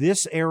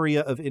this area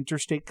of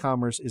interstate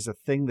commerce is a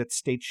thing that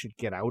states should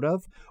get out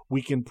of.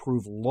 We can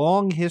prove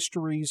long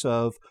histories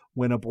of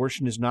when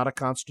abortion is not a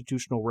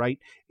constitutional right,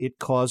 it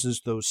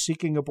causes those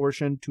seeking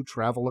abortion to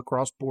travel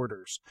across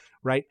borders,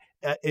 right?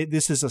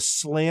 This is a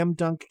slam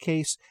dunk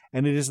case,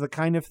 and it is the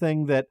kind of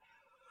thing that,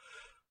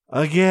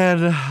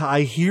 again,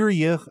 I hear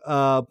you,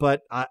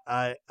 but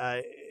I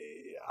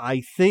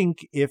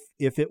think if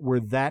it were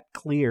that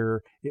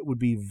clear, it would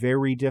be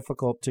very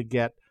difficult to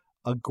get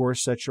a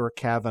Gorsuch or a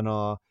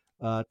Kavanaugh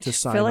to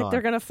sign on. I feel like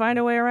they're going to find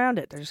a way around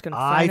it. They're just going to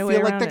find a way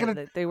around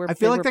it. I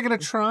feel like they're going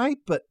to try,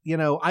 but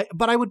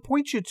I would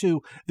point you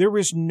to there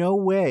is no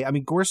way. I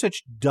mean,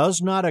 Gorsuch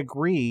does not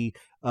agree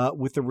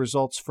with the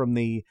results from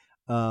the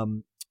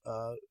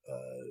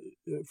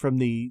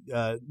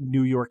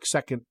New York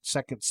Second,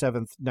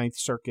 7th, 9th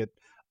Circuit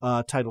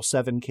Title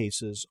VII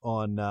cases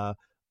on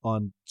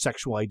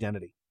sexual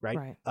identity.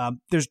 Right.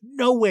 There's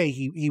no way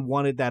he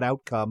wanted that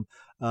outcome.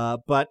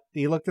 But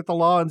he looked at the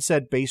law and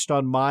said, based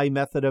on my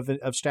method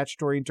of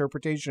statutory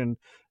interpretation,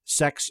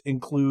 sex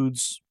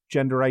includes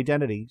gender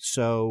identity.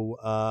 So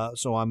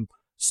I'm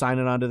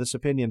signing on to this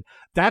opinion.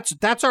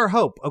 That's our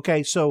hope.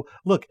 Okay. So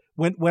look,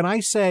 when I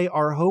say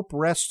our hope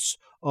rests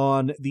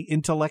on the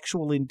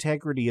intellectual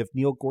integrity of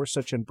Neil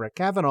Gorsuch and Brett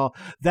Kavanaugh,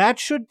 that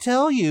should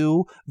tell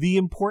you the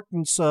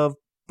importance of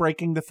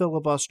breaking the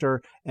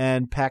filibuster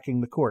and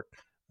packing the court.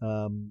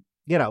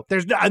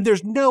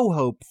 There's no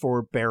hope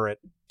for Barrett,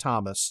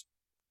 Thomas,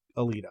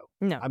 Alito.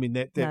 No, I mean,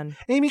 none.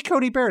 Amy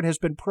Coney Barrett has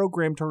been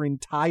programmed her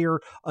entire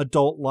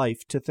adult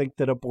life to think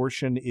that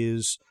abortion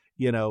is,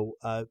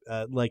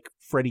 like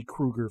Freddy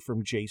Krueger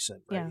from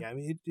Jason. Right? Yeah. I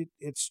mean,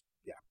 it's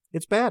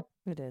bad.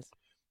 It is.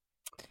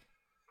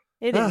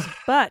 It is.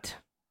 But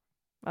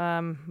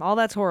all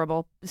that's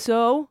horrible.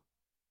 So,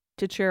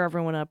 to cheer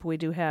everyone up, we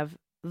do have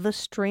the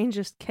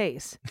strangest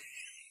case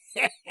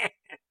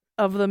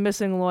of the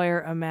missing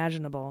lawyer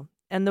imaginable.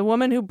 And the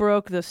woman who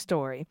broke the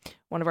story,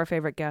 one of our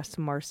favorite guests,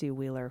 Marcy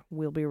Wheeler.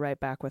 We'll be right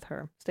back with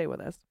her. Stay with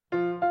us.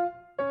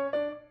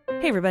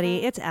 Hey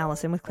everybody, it's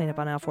Allison with Cleanup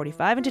on Aisle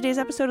 45, and today's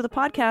episode of the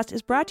podcast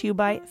is brought to you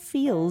by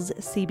Feels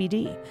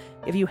CBD.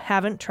 If you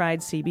haven't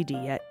tried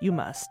CBD yet, you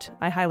must.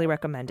 I highly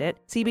recommend it.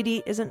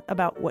 CBD isn't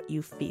about what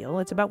you feel,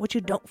 it's about what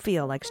you don't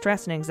feel, like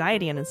stress and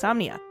anxiety and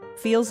insomnia.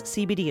 Feels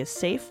CBD is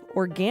safe,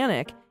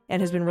 organic, and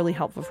has been really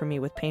helpful for me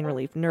with pain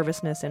relief,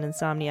 nervousness, and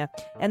insomnia,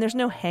 and there's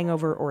no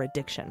hangover or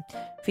addiction.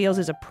 Feels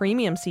is a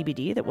premium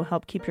CBD that will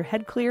help keep your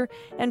head clear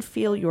and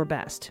feel your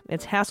best.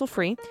 It's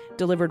hassle-free,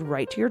 delivered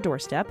right to your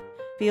doorstep.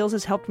 Feels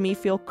has helped me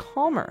feel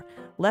calmer,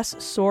 less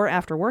sore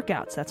after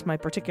workouts. That's my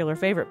particular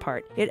favorite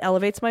part. It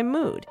elevates my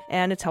mood,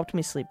 and it's helped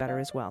me sleep better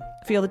as well.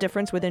 Feel the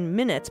difference within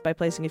minutes by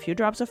placing a few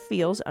drops of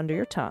Feels under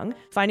your tongue.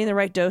 Finding the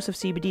right dose of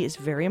CBD is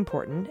very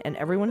important, and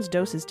everyone's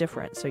dose is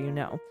different, so you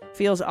know.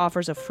 Feels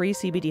offers a free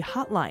CBD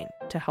hotline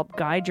to help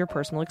guide your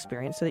personal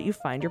experience so that you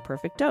find your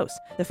perfect dose.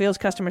 The Feels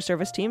customer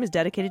service team is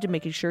dedicated to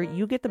making sure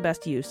you get the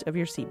best use of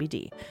your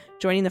CBD.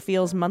 Joining the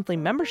Feels monthly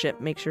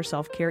membership makes your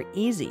self-care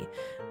easy.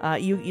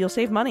 You'll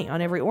save money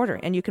on every order,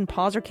 and you can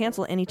pause or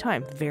cancel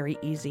anytime. Very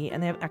easy,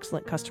 and they have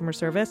excellent customer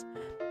service.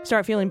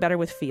 Start feeling better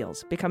with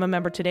Feels. Become a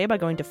member today by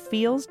going to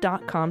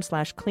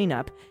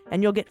feels.com/cleanup,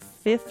 and you'll get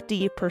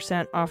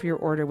 50% off your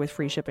order with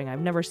free shipping. I've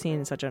never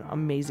seen such an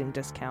amazing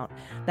discount.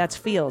 That's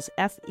Feels,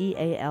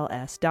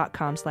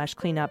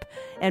 FEALS.com/cleanup,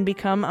 and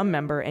become a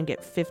member and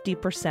get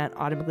 50%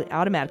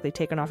 automatically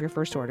taken off your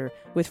first order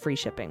with free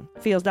shipping.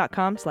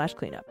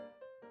 Feels.com/cleanup.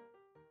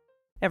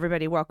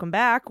 Everybody, welcome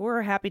back.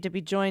 We're happy to be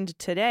joined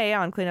today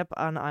on Cleanup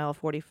on Aisle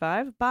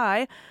 45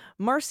 by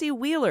Marcy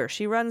Wheeler.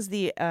 She runs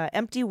the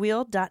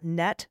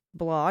EmptyWheel.net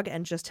blog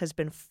and just has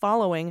been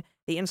following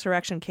the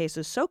insurrection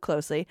cases so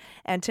closely.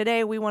 And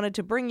today we wanted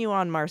to bring you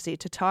on, Marcy,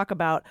 to talk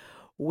about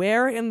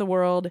where in the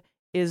world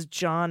is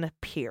John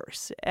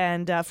Pierce.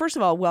 And first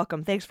of all,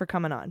 welcome. Thanks for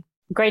coming on.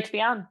 Great to be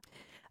on.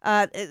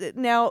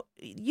 Now,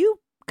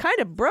 you kind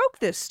of broke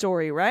this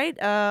story, right?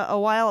 A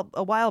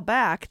while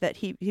back that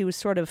he was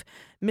sort of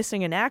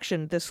missing in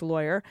action, this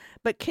lawyer.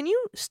 But can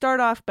you start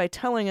off by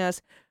telling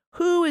us,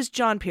 who is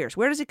John Pierce?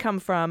 Where does he come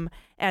from?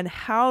 And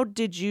how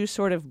did you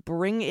sort of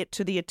bring it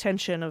to the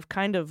attention of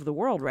kind of the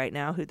world right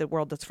now, the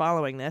world that's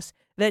following this,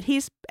 that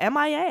he's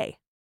MIA?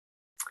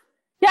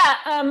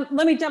 Yeah,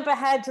 let me jump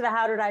ahead to the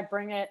how did I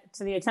bring it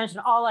to the attention.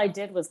 All I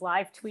did was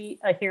live tweet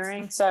a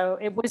hearing, so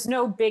it was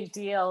no big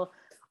deal.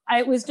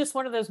 It was just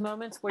one of those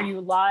moments where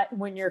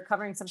when you're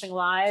covering something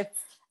live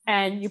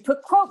and you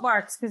put quote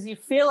marks because you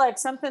feel like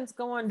something's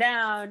going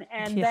down.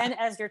 And then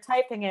as you're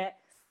typing it,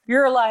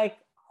 you're like,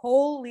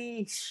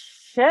 holy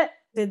shit,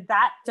 did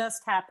that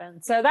just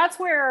happen? So that's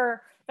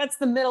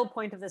the middle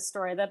point of this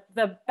story.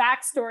 The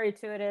backstory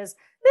to it is,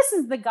 this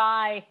is the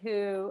guy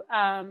who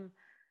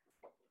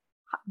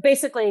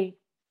basically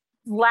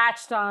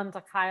latched on to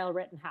Kyle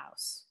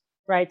Rittenhouse,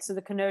 right? So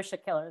the Kenosha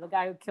killer, the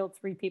guy who killed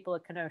 3 people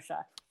at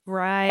Kenosha.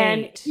 Right.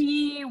 And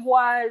he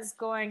was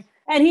going,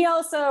 and he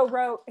also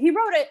wrote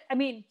it. I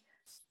mean,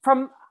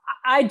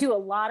 I do a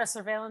lot of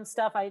surveillance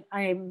stuff.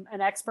 I'm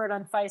an expert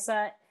on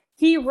FISA.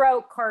 He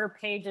wrote Carter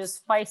Page's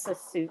FISA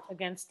suit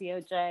against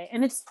DOJ,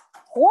 and it's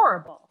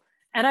horrible.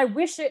 And I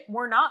wish it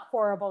were not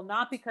horrible,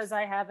 not because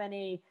I have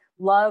any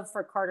love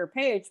for Carter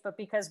Page, but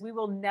because we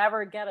will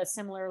never get a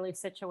similarly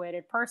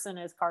situated person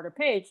as Carter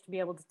Page to be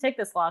able to take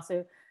this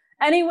lawsuit.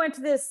 And he went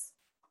to this,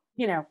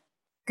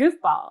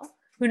 goofball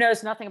who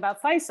knows nothing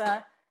about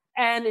FISA,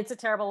 and it's a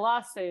terrible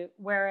lawsuit,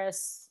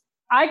 whereas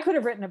I could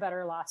have written a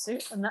better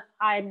lawsuit, and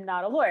I'm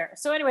not a lawyer.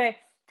 So anyway,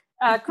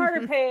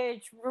 Carter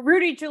Page,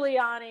 Rudy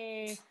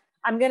Giuliani,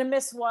 I'm going to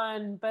miss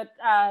one, but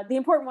the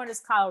important one is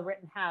Kyle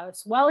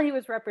Rittenhouse. While he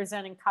was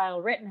representing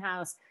Kyle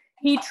Rittenhouse,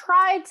 he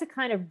tried to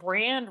kind of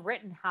brand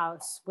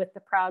Rittenhouse with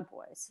the Proud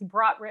Boys. He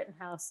brought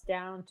Rittenhouse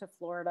down to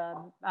Florida.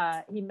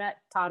 He met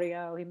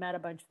Taddeo. He met a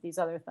bunch of these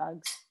other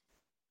thugs.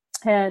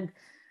 And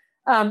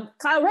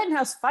Kyle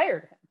Rittenhouse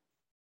fired him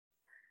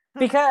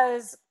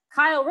because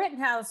Kyle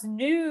Rittenhouse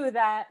knew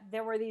that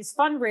there were these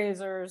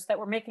fundraisers that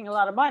were making a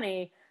lot of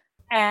money,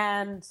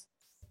 and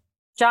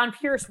John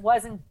Pierce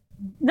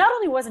not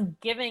only wasn't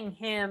giving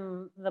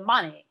him the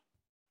money,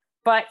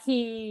 but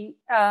he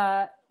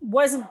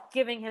wasn't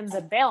giving him the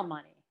bail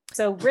money.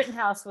 So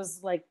Rittenhouse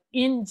was like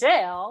in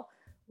jail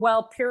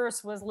while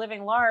Pierce was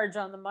living large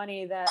on the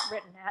money that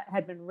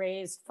had been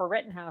raised for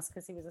Rittenhouse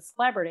because he was a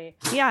celebrity.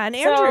 Yeah, and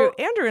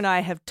Andrew and I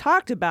have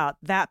talked about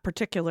that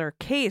particular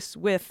case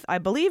with, I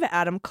believe,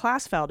 Adam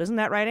Klasfeld. Isn't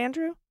that right,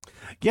 Andrew?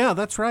 Yeah,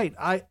 that's right.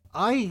 I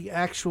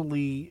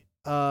actually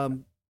I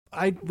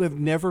have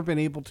never been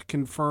able to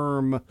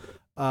confirm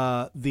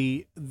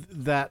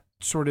that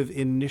sort of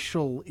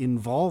initial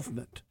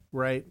involvement,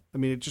 right? I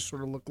mean, it just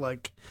sort of looked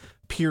like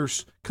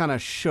Pierce kind of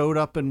showed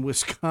up in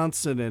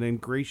Wisconsin and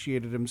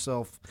ingratiated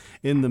himself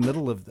in the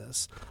middle of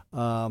this.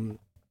 So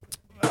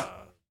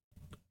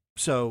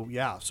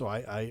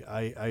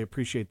I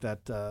appreciate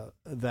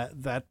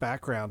that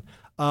background.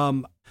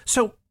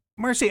 So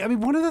Marcy, I mean,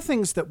 one of the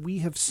things that we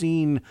have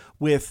seen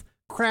with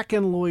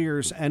Kraken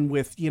lawyers and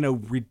with,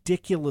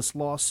 ridiculous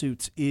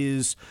lawsuits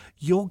is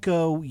you'll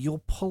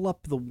pull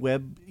up the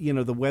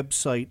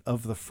website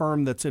of the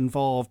firm that's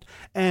involved.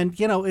 And,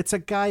 it's a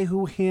guy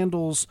who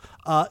handles,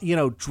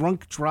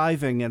 drunk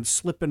driving and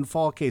slip and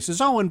fall cases.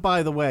 Oh, and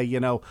by the way,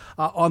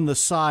 on the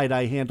side,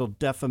 I handled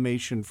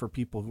defamation for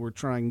people who are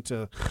trying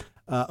to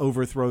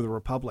overthrow the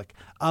Republic.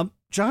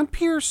 John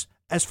Pierce,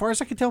 as far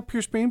as I can tell,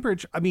 Pierce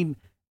Bainbridge, I mean,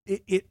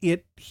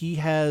 he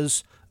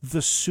has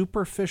the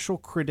superficial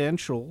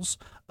credentials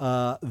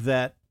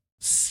that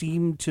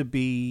seem to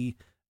be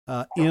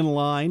in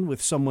line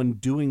with someone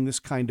doing this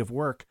kind of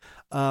work.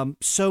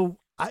 So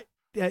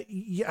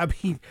yeah, I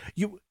mean,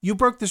 you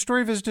broke the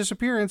story of his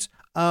disappearance.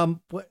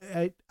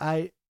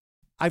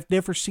 I've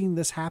never seen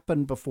this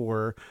happen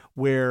before,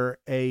 where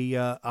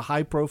a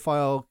high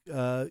profile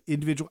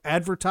individual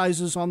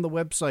advertises on the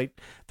website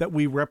that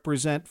we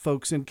represent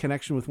folks in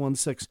connection with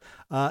 1/6,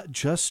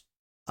 just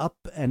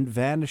up and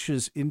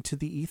vanishes into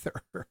the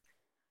ether.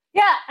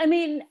 Yeah, I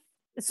mean,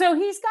 so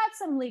he's got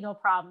some legal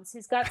problems.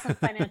 He's got some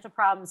financial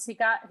problems.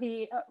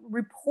 He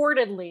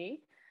reportedly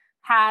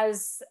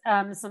has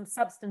some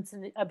substance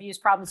abuse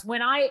problems.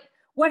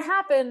 What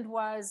happened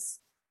was,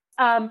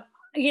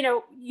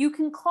 you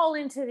can call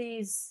into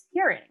these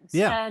hearings,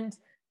 and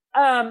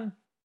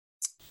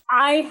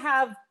I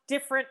have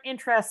different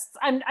interests.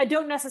 I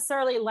don't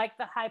necessarily like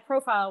the high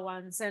profile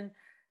ones. And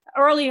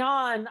early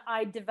on,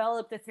 I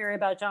developed a theory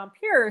about John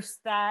Pierce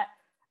that,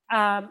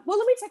 let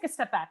me take a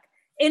step back.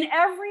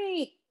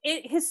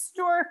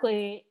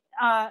 Historically,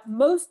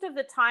 most of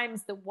the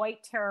times that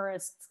white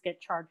terrorists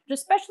get charged,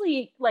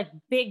 especially like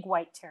big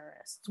white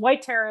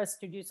terrorists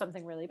who do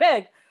something really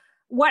big,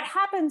 what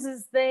happens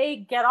is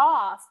they get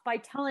off by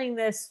telling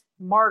this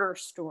martyr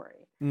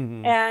story.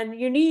 Mm-hmm. And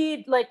you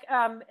need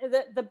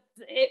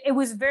it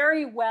was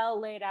very well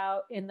laid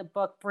out in the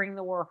book Bring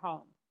the War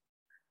Home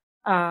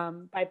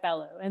by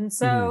Bellew. And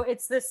so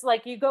it's this,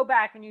 like, you go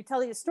back and you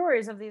tell these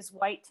stories of these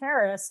white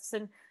terrorists,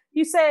 and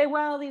you say,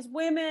 well, these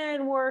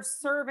women were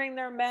serving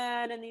their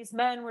men and these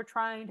men were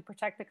trying to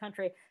protect the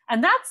country.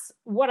 And that's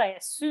what I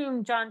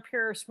assume John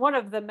Pierce, one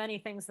of the many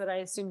things that I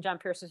assume John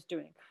Pierce is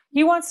doing.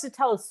 He wants to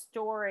tell a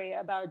story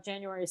about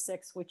January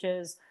 6th, which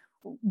is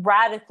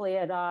radically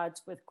at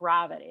odds with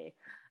gravity.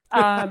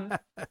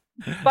 But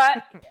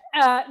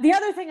the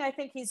other thing I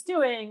think he's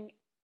doing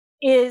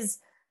is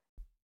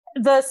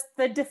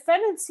the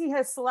defendants he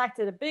has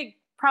selected,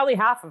 probably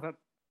half of them,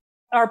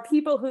 are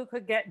people who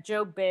could get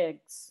Joe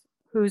Biggs,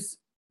 who's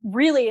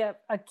really a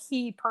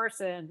key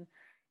person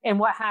in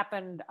what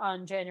happened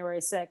on January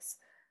 6th.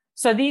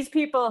 So these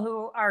people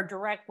who are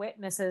direct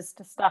witnesses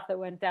to stuff that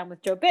went down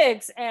with Joe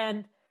Biggs,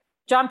 and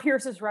John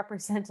Pierce is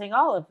representing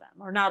all of them,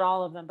 or not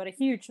all of them, but a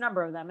huge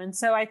number of them. And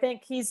so I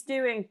think he's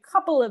doing a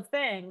couple of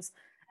things,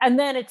 and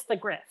then it's the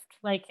grift.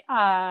 Like,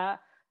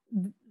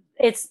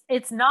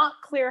 it's not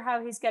clear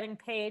how he's getting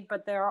paid,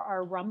 but there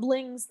are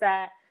rumblings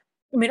that,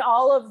 I mean,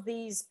 all of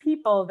these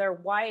people, their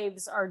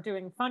wives are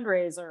doing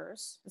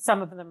fundraisers.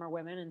 Some of them are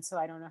women, and so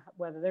I don't know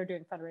whether they're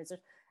doing fundraisers.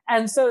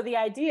 And so the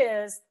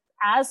idea is,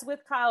 as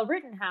with Kyle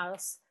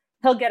Rittenhouse,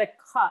 he'll get a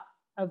cut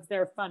of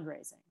their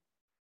fundraising.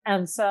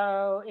 And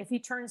so if he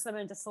turns them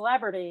into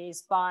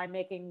celebrities by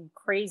making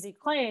crazy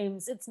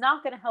claims, it's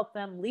not going to help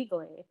them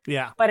legally.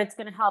 Yeah. But it's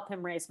going to help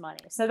him raise money.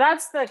 So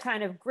that's the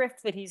kind of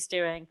grift that he's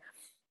doing.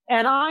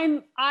 And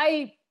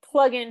I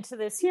plug into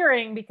this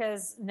hearing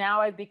because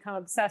now I've become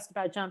obsessed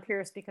about John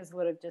Pierce because of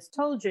what I've just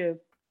told you.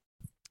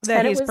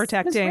 That he's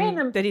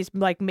protecting, that he's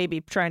like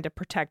maybe trying to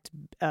protect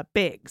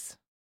Biggs.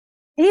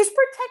 He's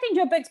protecting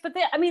Joe Biggs, but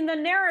the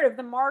narrative,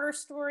 the martyr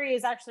story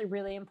is actually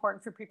really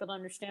important for people to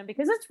understand,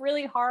 because it's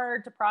really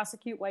hard to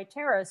prosecute white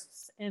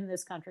terrorists in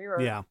this country.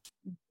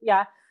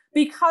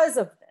 Because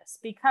of this,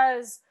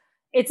 because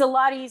it's a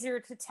lot easier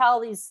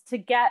to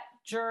get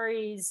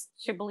juries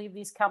to believe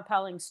these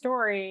compelling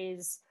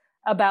stories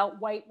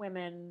about white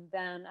women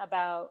than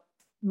about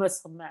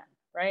Muslim men,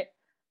 right?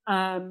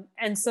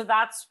 And so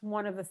that's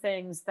one of the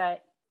things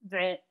that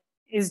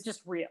is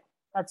just real.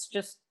 That's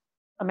just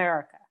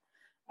America.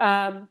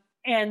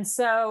 And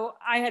so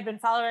I had been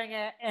following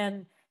it,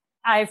 and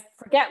I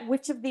forget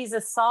which of these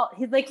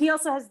he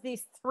also has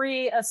these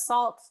 3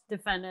 assault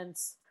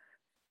defendants,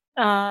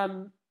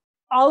 all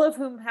of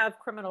whom have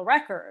criminal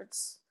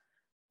records.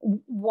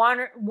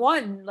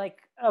 One like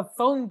a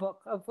phone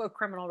book of a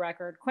criminal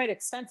record, quite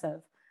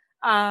extensive.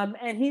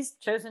 And he's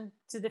chosen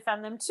to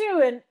defend them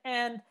too.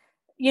 And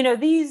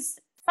these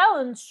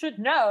felons should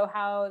know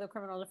how the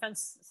criminal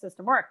defense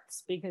system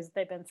works because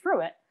they've been through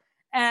it.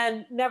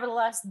 And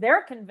nevertheless,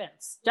 they're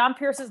convinced. John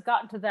Pierce has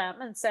gotten to them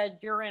and said,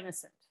 you're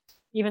innocent,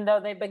 even though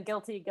they've been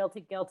guilty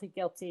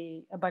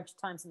a bunch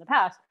of times in the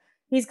past.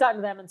 He's gotten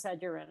to them and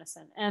said, you're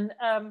innocent. And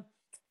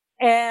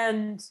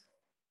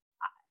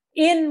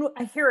in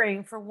a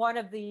hearing for one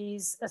of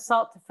these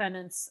assault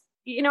defendants,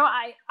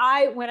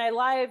 I when I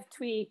live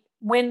tweet,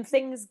 when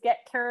things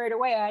get carried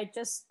away, I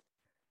just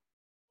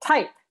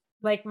type.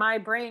 Like, my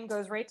brain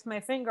goes right to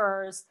my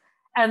fingers.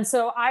 And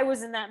so I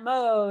was in that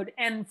mode.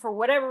 And for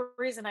whatever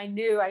reason,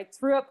 I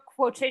threw up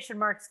quotation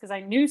marks because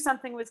I knew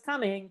something was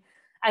coming.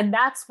 And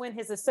that's when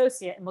his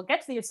associate, and we'll get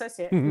to the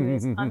associate who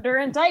is under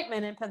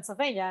indictment in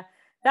Pennsylvania.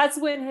 That's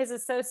when his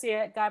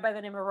associate, guy by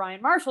the name of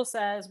Ryan Marshall,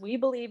 says, we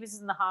believe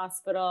he's in the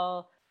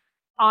hospital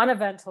on a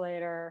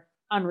ventilator,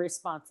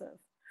 unresponsive.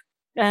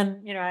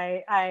 And,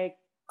 I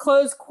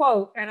close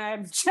quote, and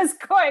I'm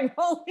just going,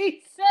 holy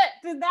shit,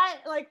 did I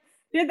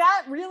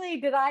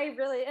really?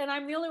 And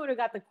I'm the only one who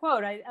got the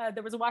quote.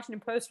 There was a Washington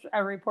Post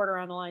reporter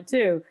on the line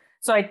too.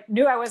 So I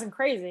knew I wasn't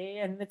crazy,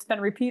 and it's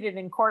been repeated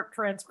in court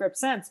transcripts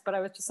since, but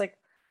I was just like,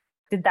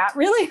 did that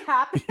really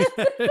happen?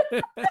 Did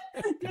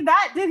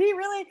he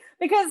really?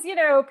 Because,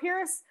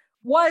 Pierce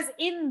was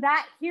in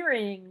that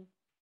hearing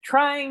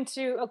trying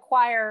to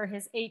acquire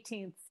his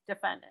 18th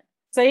defendant.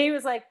 So he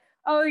was like,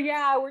 oh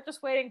yeah, we're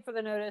just waiting for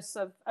the notice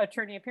of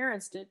attorney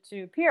appearance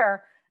to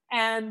appear.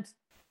 And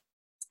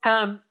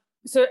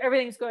so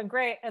everything's going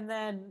great. And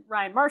then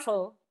Ryan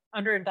Marshall,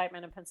 under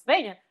indictment in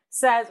Pennsylvania,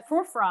 says,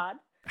 for fraud,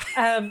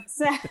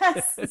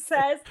 says,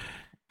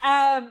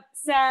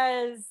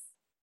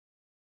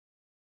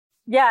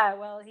 yeah,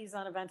 well, he's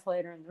on a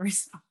ventilator in the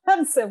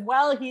response. And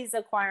well, he's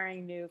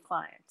acquiring new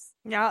clients.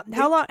 Now,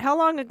 how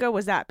long ago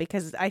was that?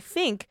 Because I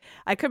think,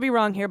 I could be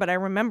wrong here, but I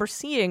remember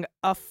seeing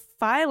a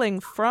filing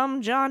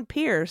from John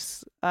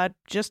Pierce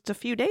just a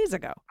few days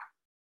ago.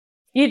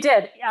 You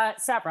did,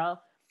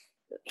 several.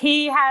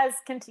 He has,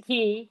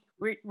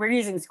 we're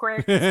using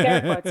scare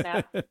quotes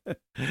now.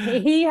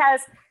 He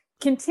has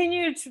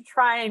continued to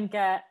try and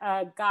get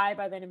a guy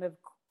by the name of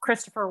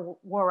Christopher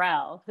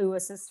Worrell, who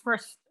was his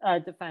first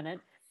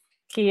defendant.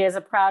 He is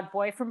a Proud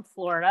Boy from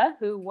Florida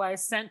who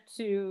was sent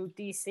to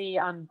D.C.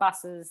 on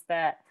buses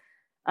that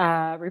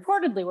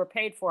reportedly were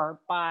paid for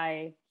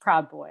by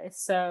Proud Boys.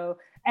 So,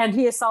 and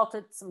he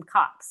assaulted some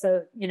cops.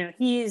 So,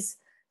 he's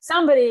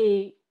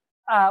somebody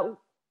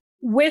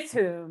with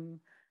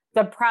whom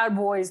the Proud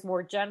Boys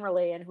more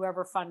generally and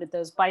whoever funded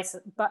those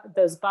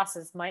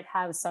buses might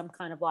have some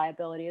kind of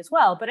liability as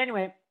well. But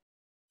anyway,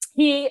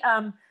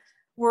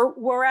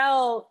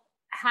 Worrell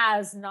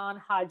has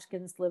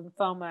non-Hodgkin's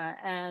lymphoma,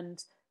 and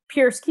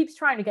Pierce keeps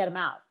trying to get him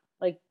out,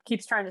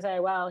 keeps trying to say,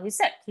 well, he's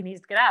sick, he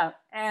needs to get out.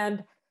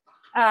 And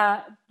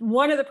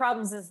one of the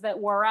problems is that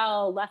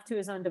Worrell, left to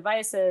his own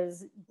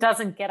devices,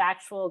 doesn't get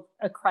actual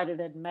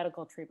accredited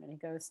medical treatment. He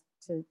goes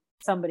to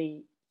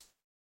somebody,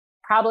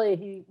 probably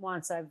he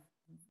wants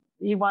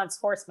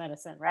horse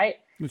medicine, right?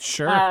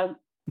 Sure.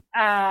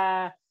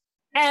 But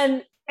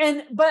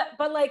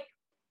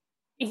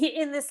he,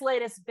 in this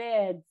latest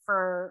bid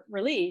for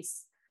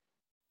release,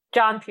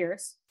 John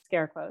Pierce,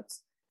 scare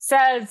quotes,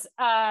 says,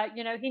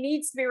 he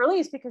needs to be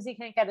released because he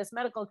can't get his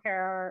medical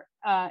care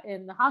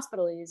in the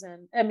hospital he's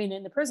in. I mean,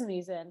 in the prison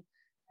he's in.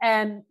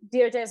 And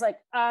DOJ is like,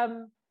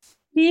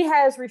 he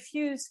has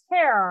refused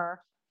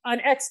care on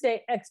X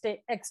date, X date,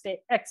 X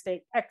date, X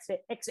date, X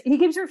date, X date. He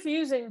keeps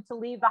refusing to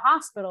leave the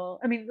hospital.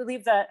 I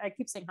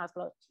keep saying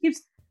hospital. He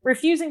keeps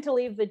refusing to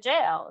leave the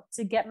jail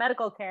to get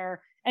medical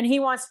care. And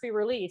he wants to be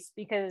released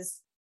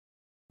because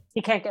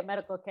he can't get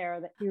medical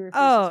care that he refuses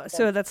to get.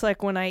 So that's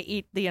like when I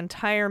eat the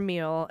entire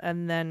meal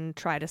and then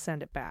try to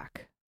send it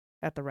back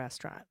at the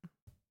restaurant.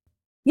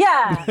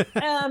 Yeah.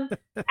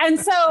 And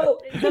so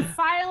the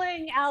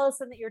filing,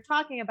 Allison, that you're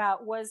talking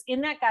about was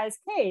in that guy's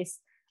case,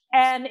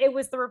 and it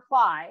was the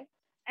reply.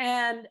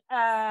 And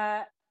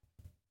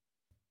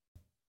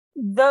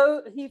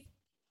though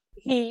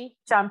he,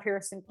 John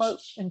Pierce, in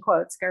quotes,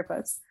 scare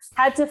quotes,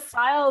 had to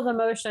file the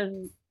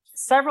motion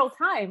several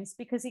times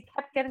because he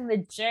kept getting the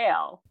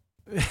jail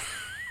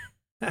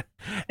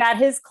that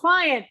his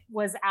client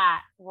was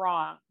at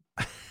wrong.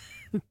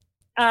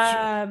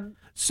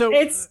 So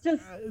it's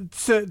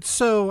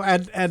just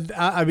and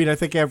I mean, I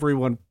think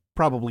everyone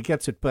probably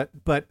gets it,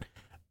 but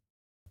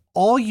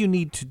all you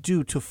need to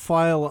do to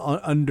file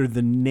under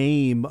the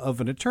name of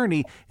an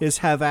attorney is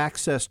have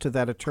access to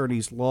that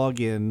attorney's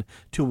login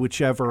to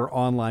whichever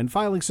online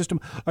filing system.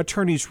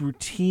 Attorneys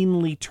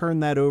routinely turn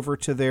that over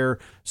to their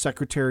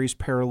secretaries,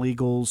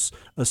 paralegals,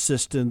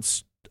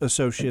 assistants,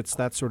 associates,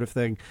 that sort of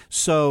thing.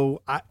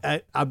 So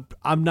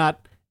I'm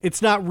not. It's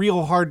not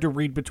real hard to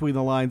read between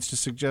the lines to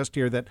suggest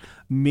here that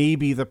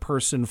maybe the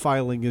person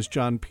filing as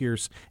John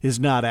Pierce is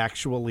not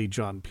actually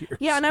John Pierce.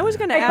 Yeah, and I was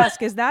going to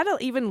ask, is that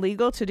even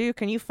legal to do?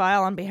 Can you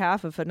file on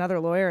behalf of another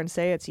lawyer and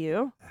say it's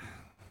you?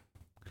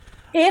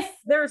 If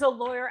there's a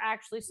lawyer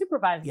actually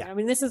supervising it. Yeah. I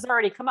mean, this has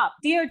already come up.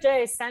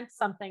 DOJ sent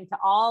something to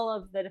all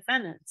of the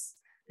defendants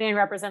being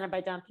represented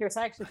by John Pierce.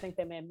 I actually think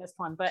they may have missed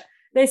one, but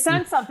they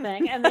sent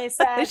something and they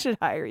said they should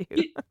hire you.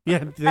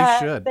 Yeah, they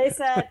should. They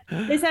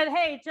said,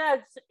 hey,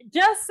 judge,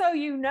 just so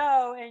you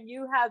know, and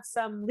you have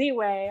some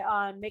leeway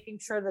on making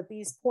sure that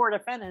these poor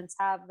defendants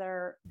have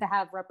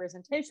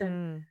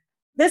representation.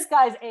 This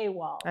guy's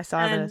AWOL. I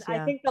saw this.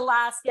 Yeah. I think the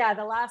last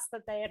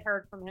that they had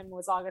heard from him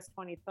was August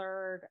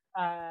 23rd.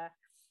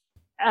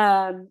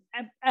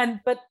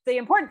 But the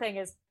important thing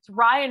is it's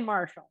Ryan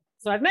Marshall.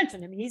 So I've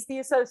mentioned him. He's the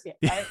associate,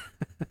 right?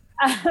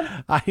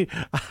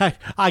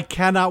 I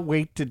cannot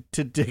wait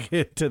to dig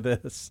into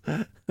this.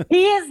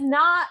 He is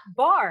not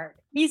barred.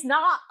 He's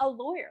not a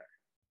lawyer.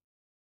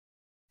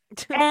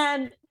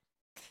 And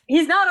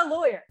he's not a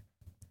lawyer.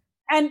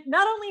 And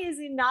not only is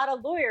he not a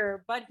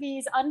lawyer, but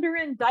he's under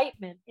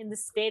indictment in the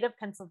state of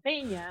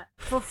Pennsylvania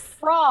for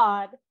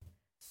fraud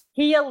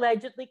he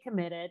allegedly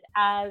committed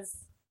as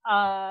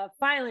a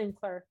filing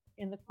clerk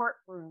in the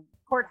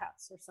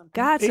courthouse or something.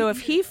 God, so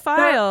if he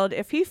filed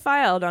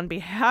on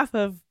behalf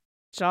of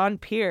John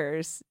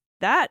Pierce,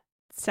 that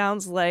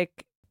sounds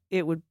like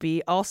it would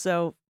be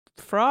also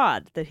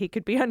fraud that he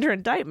could be under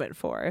indictment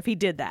for if he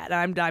did that.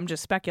 I'm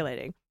just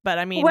speculating, but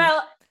I mean,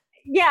 well,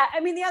 yeah, I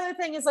mean, the other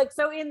thing is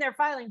so in their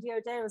filing,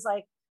 DOJ was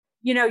like,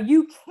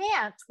 you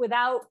can't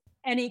without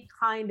any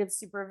kind of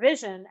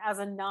supervision as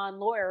a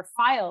non-lawyer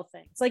file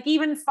things, like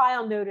even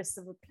file notice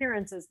of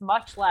appearances,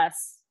 much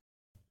less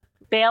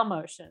bail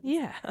motions.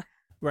 Yeah.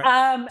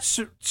 Right.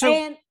 So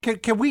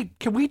can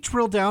we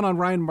drill down on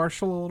Ryan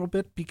Marshall a little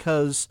bit,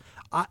 because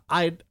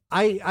I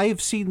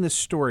have seen this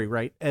story,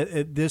 right?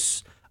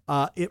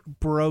 It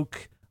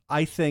broke,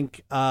 I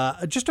think,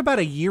 just about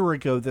a year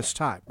ago this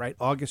time, right?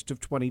 August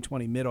of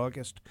 2020,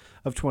 mid-August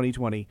of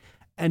 2020.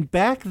 And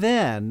back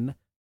then,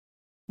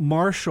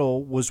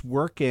 Marshall was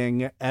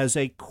working as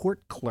a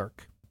court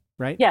clerk,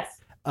 right? Yes.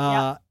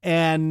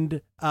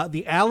 And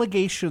the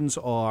allegations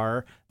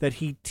are that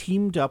he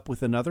teamed up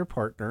with another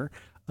partner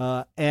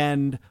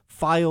and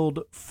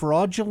filed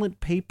fraudulent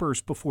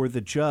papers before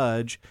the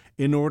judge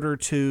in order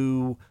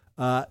to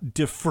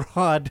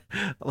defraud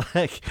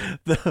like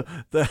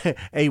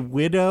a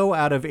widow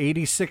out of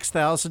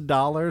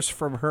 $86,000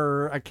 from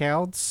her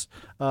accounts,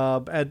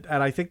 and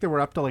I think there were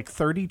up to like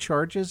 30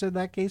 charges in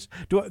that case.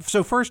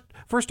 So first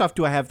off,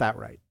 do I have that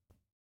right?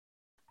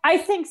 I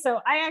think so.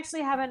 I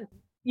actually haven't,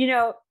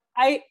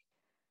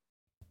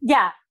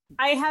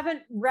 I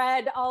haven't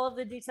read all of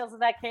the details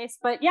of that case,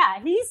 but yeah,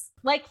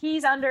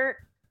 he's under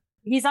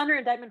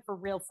indictment for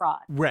real fraud.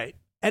 Right.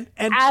 And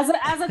as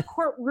a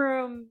court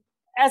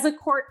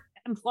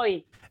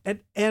employee.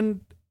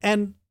 And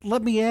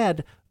let me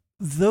add,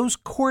 those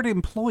court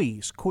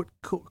employees, court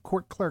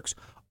clerks,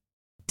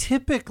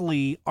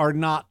 typically are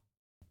not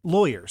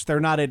lawyers. They're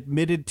not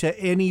admitted to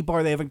any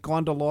bar. They haven't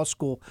gone to law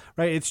school,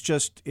 right? It's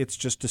just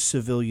a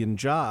civilian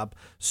job.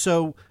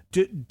 So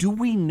do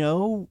we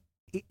know,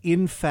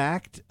 in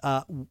fact,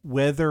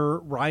 whether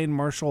Ryan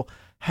Marshall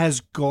has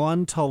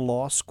gone to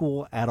law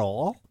school at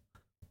all?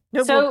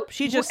 No, so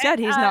she just said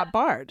he's not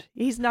barred.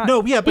 He's not.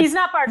 No, yeah, but he's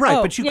not barred.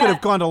 Right, but you could have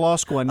gone to law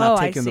school and not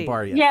taken the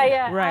bar yet.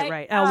 Yeah.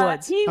 Right. Al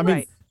Woods.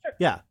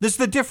 Yeah, this is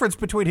the difference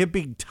between him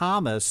being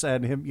Thomas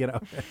and him,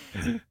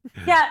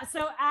 Yeah.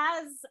 So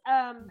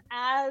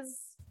as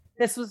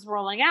this was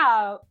rolling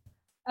out,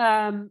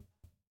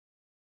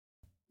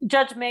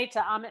 Judge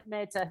Amit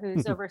Mehta,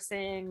 who's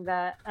overseeing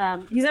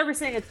he's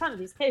overseeing a ton of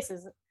these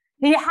cases.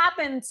 He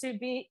happened to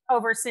be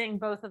overseeing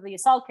both of the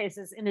assault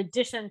cases in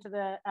addition to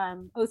the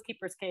Oath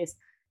Keepers case.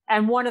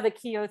 And one of the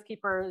key Oath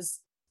Keepers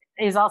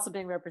is also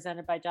being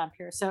represented by John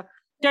Pierce. So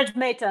Judge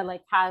Mehta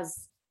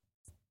has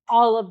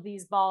all of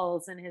these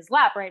balls in his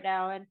lap right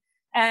now.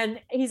 And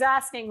he's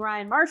asking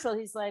Ryan Marshall,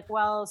 he's like,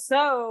 well,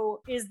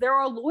 so is there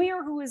a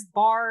lawyer who is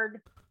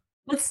barred?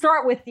 Let's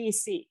start with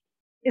DC.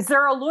 Is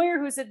there a lawyer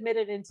who's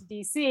admitted into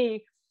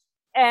DC?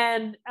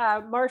 And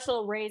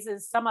Marshall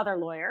raises some other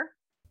lawyer.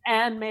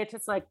 And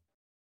Mehta's like,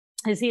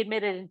 is he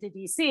admitted into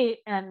DC?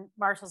 And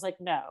Marshall's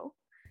like, no.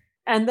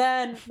 And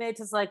then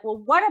Mehta's like, well,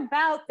 what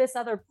about this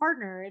other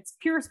partner? It's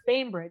Pierce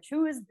Bainbridge.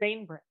 Who is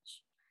Bainbridge?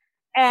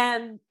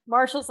 And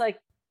Marshall's like,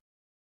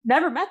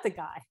 never met the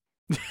guy.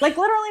 Like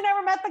literally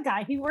never met the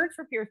guy. He works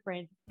for Pierce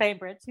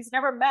Bainbridge. He's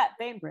never met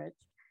Bainbridge.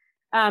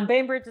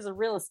 Bainbridge is a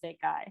real estate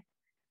guy.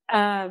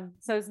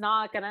 So he's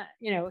not gonna,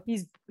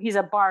 he's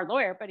a bar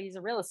lawyer, but he's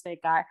a real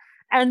estate guy.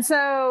 And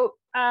so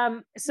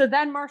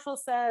then Marshall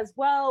says,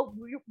 well,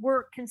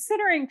 we're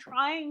considering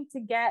trying to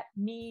get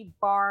me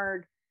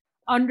barred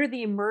under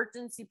the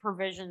emergency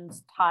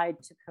provisions tied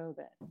to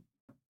COVID.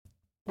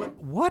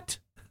 What?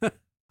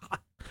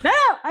 Yeah.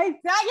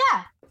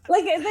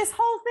 Like this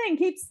whole thing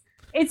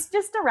it's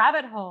just a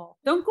rabbit hole.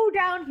 Don't go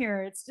down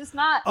here. It's just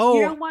not,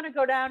 you don't want to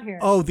go down here.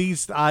 Oh,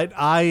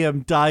 I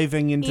am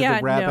diving into the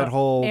rabbit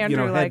hole,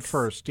 head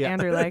first. Yeah.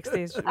 Andrew likes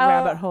these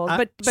rabbit holes.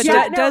 But is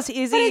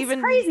he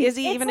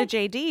even a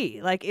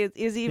JD? Like,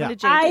 is he even a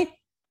JD?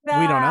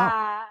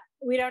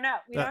 We don't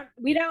know.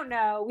 We don't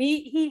know.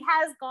 He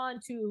has gone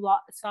to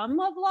some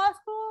of law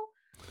school,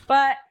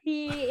 but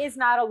he is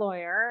not a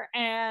lawyer.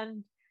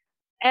 And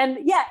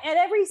yeah, at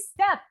every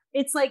step,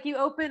 it's like you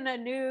open a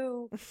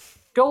new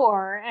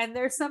door and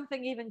there's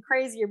something even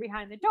crazier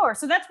behind the door.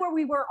 So that's where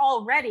we were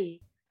already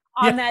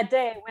on that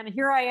day when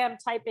here I am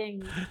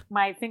typing,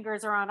 my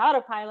fingers are on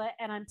autopilot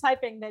and I'm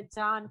typing that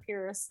John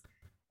Pierce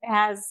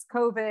has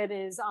COVID,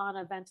 is on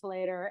a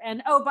ventilator.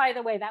 And oh, by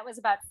the way, that was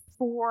about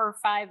 4 or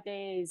 5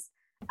 days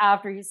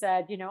after he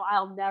said,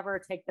 I'll never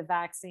take the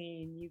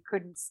vaccine. You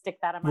couldn't stick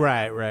that in my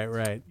mouth.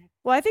 Right.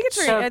 Well, I think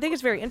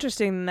it's very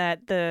interesting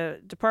that the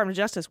Department of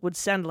Justice would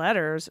send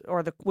letters,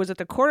 or was it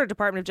the Court of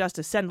Department of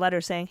Justice send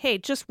letters saying, hey,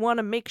 just want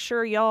to make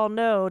sure y'all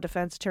know,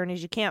 defense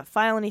attorneys, you can't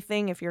file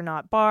anything if you're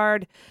not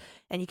barred,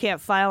 and you can't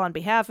file on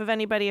behalf of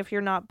anybody if you're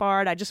not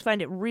barred. I just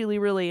find it really,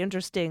 really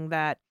interesting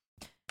that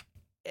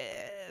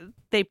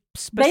they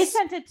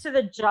sent it to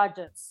the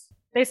judges.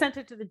 So they said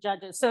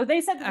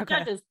to the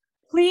judges,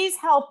 please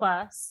help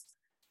us.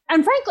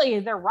 And frankly,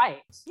 they're right.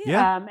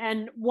 Yeah.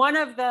 And one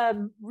of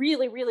the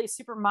really, really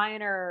super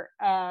minor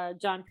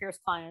John Pierce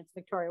clients,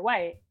 Victoria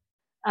White,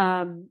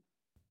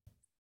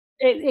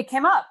 it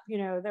came up.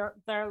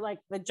 They're like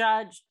the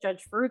Judge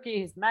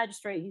Faruqi, he's the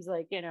magistrate. He's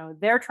like,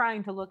 they're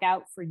trying to look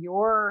out for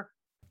your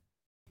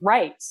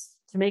rights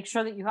to make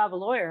sure that you have a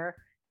lawyer.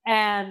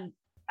 And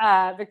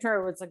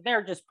Victoria was like,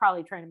 they're just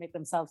probably trying to make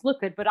themselves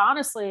look good. But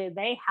honestly,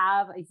 they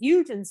have a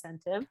huge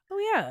incentive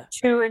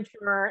to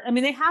ensure. I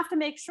mean, they have to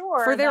make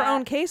sure for their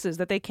own cases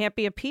that they can't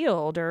be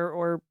appealed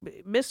or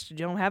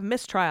have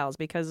mistrials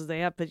because they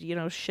have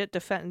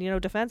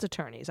defense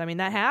attorneys. I mean,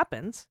 that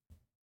happens.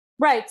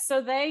 Right.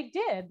 So they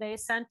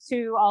sent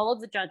to all of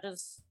the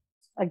judges.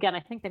 Again, I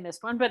think they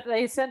missed one, but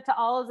they sent to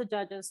all of the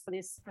judges for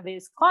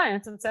these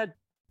clients and said,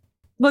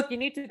 look, you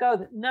need to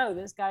go. No,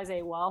 this guy's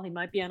AWOL. He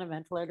might be on a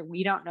ventilator.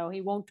 We don't know.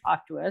 He won't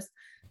talk to us.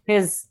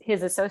 His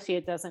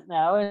associate doesn't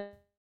know.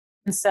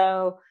 And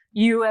so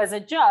you as a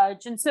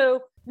judge, and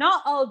so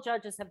not all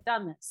judges have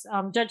done this.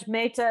 Judge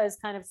Mehta is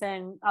kind of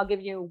saying, I'll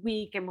give you a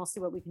week and we'll see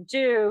what we can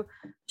do.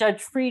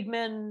 Judge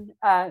Friedman,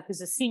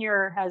 who's a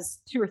senior, has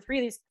three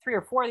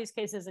or four of these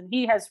cases, and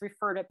he has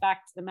referred it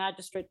back to the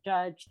magistrate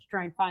judge to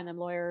try and find them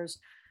lawyers.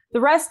 The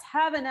rest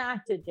haven't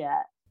acted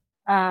yet.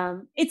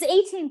 It's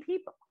 18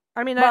 people.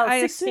 I mean, well,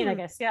 I 16, assume, I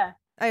guess, yeah.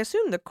 I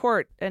assume the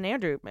court, and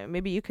Andrew,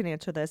 maybe you can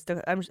answer this.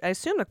 I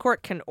assume the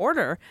court can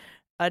order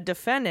a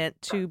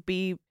defendant to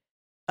be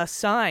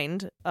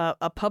assigned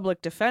a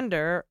public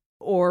defender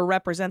or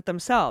represent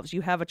themselves.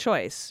 You have a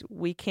choice.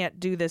 We can't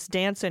do this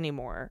dance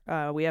anymore.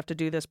 We have to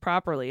do this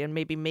properly, and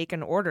maybe make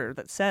an order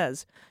that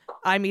says,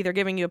 I'm either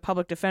giving you a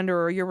public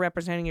defender or you're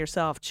representing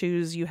yourself.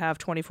 Choose. You have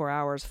 24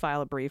 hours, file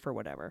a brief or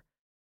whatever.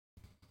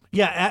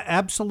 Yeah,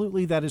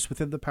 absolutely. That is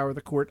within the power of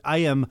the court. I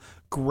am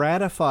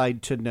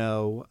gratified to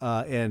know,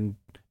 and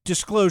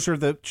disclosure,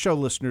 the show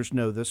listeners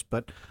know this,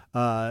 but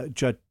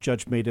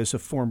Judge Mehta is a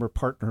former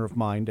partner of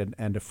mine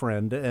and a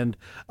friend. And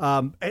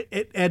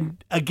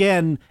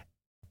again,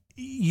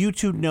 you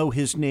two know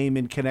his name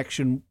in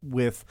connection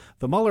with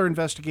the Mueller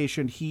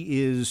investigation.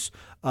 He is,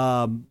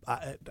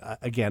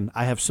 again,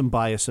 I have some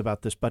bias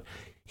about this, but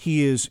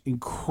he is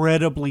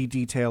incredibly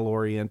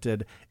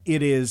detail-oriented.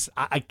 It is,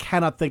 I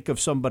cannot think of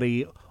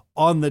somebody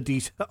on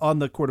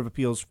the Court of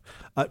Appeals,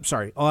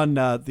 on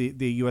the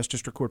U.S.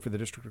 District Court for the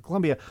District of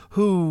Columbia,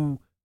 who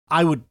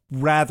I would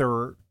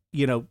rather,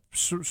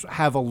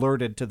 have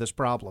alerted to this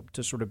problem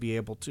to sort of be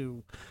able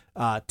to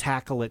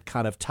tackle it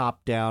kind of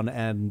top down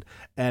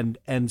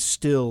and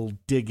still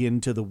dig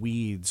into the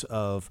weeds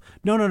of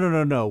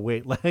no,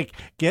 wait, like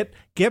get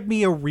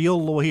me a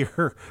real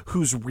lawyer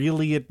who's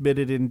really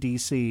admitted in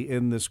D.C.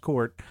 in this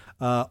court,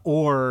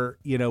 or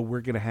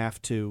we're going to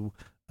have to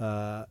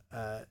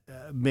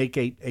make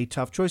a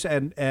tough choice,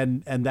 and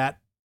that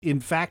in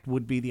fact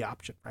would be the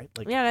option, right?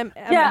 Like,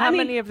 how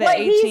many of the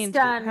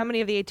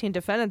 18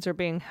 defendants are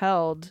being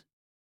held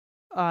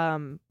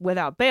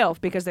without bail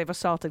because they've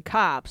assaulted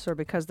cops or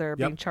because they're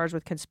being charged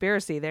with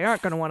conspiracy? They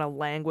aren't going to want to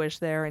languish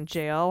there in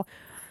jail.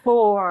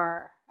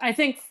 I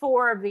think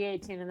 4 of the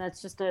 18, and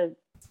that's just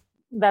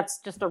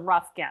a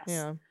rough guess.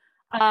 Yeah.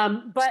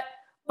 But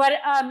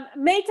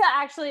Mehta,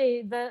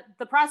 actually, the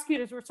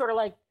prosecutors were sort of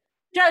like,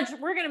 Judge,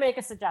 we're going to make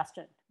a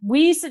suggestion.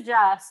 We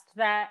suggest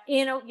that,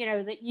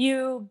 that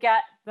you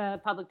get the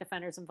public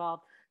defenders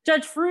involved.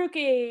 Judge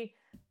Faruqi,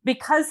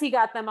 because he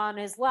got them on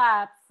his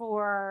lap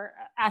for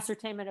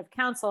ascertainment of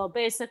counsel,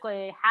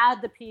 basically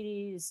had the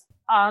PDs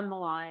on the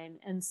line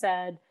and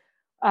said,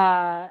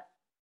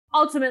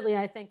 ultimately,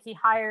 I think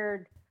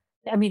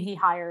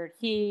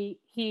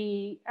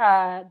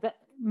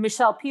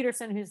Michelle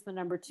Peterson, who's the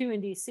number 2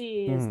 in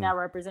DC, is now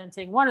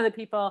representing one of the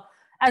people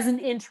as an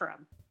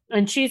interim.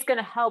 And she's going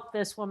to help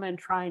this woman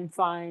try and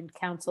find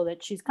counsel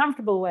that she's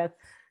comfortable with.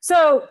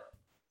 So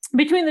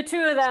between the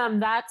two of them,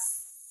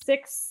 that's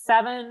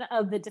 6-7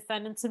 of the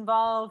defendants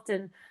involved,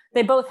 and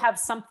they both have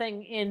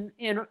something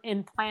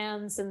in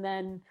plans. And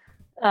then,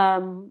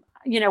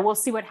 we'll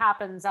see what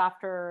happens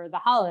after the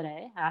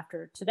holiday,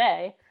 after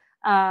today.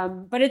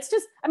 But it's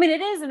just,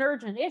 it is an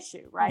urgent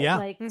issue, right? Yeah.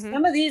 Like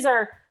some of these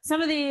are,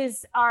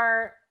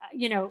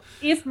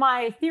 if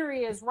my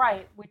theory is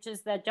right, which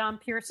is that John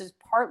Pierce is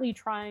partly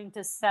trying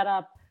to set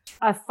up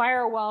a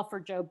firewall for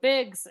Joe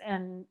Biggs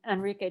and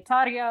Enrique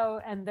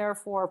Tarrio, and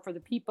therefore for the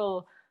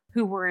people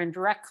who were in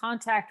direct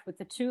contact with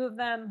the two of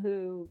them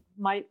who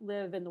might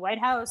live in the White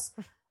House.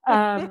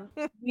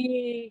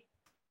 It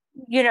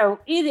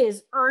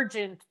is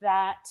urgent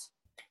that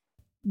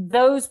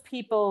those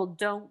people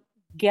don't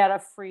get a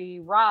free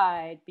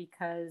ride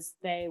because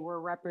they were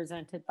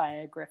represented by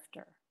a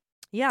grifter.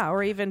 Yeah,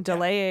 or even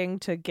delaying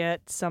to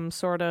get some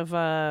sort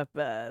of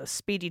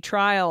speedy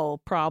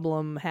trial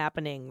problem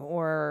happening,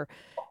 or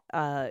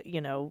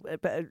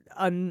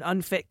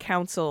unfit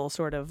counsel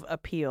sort of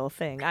appeal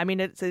thing. I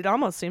mean, it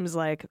almost seems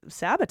like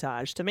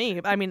sabotage to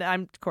me. I mean,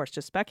 I'm of course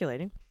just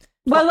speculating.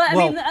 Well,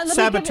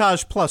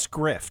 sabotage plus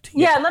grift.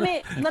 Yeah, let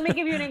me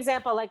give you an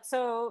example. Like,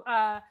 so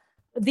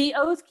the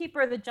oath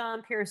keeper that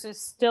John Pierce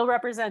is still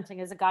representing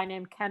is a guy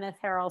named Kenneth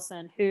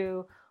Harrelson,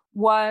 who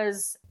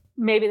was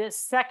maybe the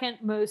second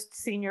most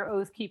senior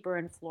oath keeper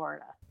in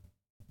Florida.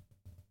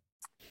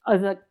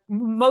 The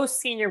most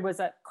senior was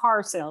a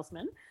car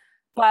salesman,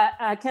 but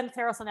Kenneth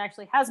Harrelson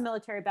actually has a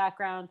military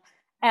background.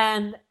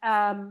 And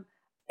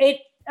it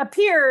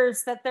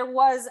appears that there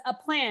was a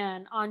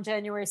plan on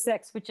January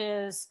 6th, which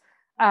is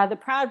the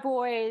Proud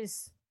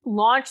Boys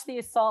launched the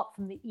assault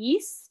from the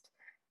east,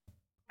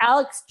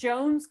 Alex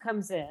Jones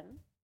comes in,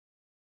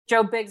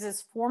 Joe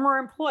Biggs's former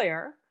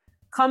employer,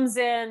 comes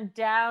in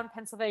down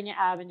Pennsylvania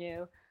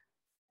Avenue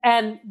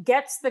and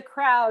gets the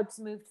crowd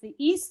to move to the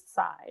east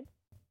side.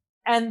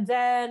 And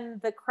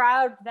then the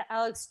crowd that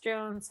Alex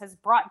Jones has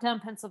brought down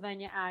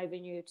Pennsylvania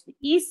Avenue to the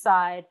east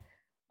side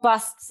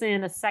busts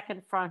in a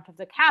second front of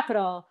the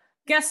Capitol.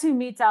 Guess who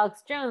meets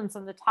Alex Jones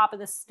on the top of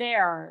the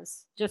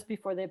stairs just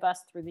before they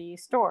bust through the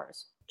east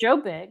doors? Joe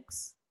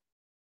Biggs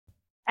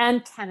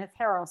and Kenneth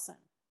Harrelson.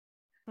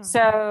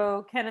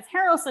 So Kenneth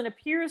Harrelson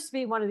appears to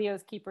be one of the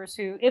Oath Keepers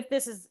who, if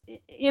this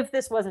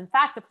was in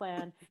fact the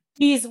plan,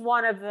 he's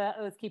one of the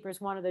Oath Keepers,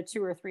 one of the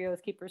 2 or 3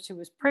 Oath Keepers who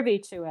was privy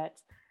to it.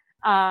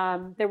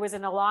 There was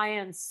an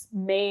alliance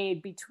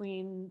made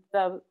between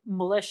the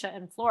militia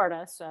in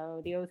Florida,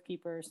 so the Oath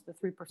Keepers, the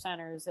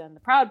 3%ers, and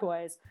the Proud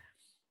Boys,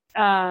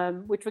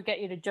 which would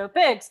get you to Joe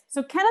Biggs.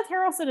 So Kenneth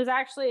Harrelson is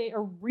actually a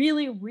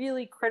really,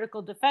 really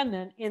critical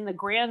defendant in the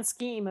grand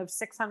scheme of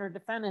 600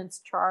 defendants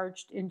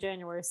charged in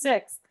January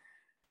 6th.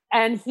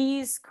 And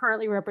he's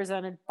currently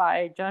represented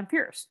by John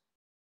Pierce.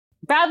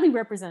 Badly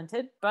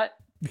represented, but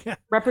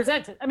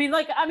represented. I mean,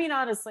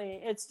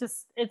 honestly,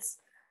 it's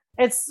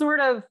sort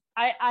of,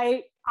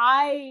 I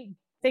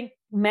think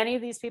many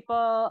of these people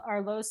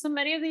are loathsome.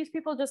 Many of these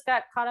people just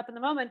got caught up in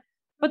the moment,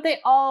 but they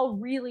all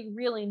really,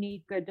 really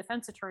need good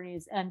defense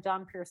attorneys. And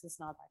John Pierce is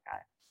not that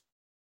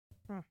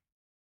guy.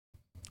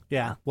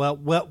 Yeah.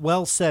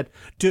 Well said.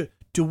 Do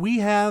we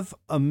have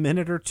a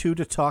minute or two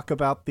to talk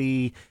about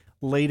the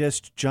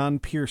latest John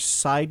Pierce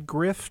side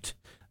grift,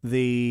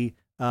 the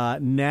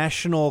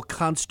National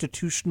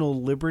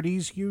Constitutional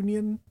Liberties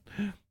Union?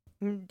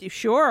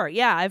 Sure.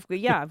 Yeah.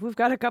 We've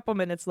got a couple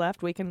minutes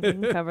left. We can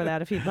cover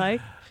that if you'd like.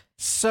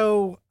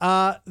 So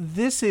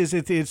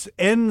it's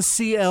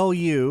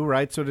NCLU,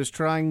 right? So it is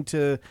trying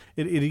to,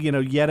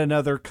 yet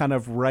another kind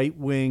of right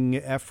wing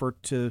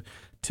effort to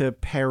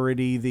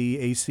parody the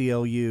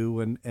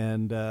ACLU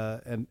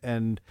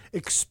and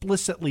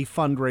explicitly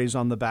fundraise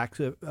on the back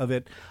of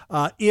it.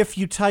 If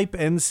you type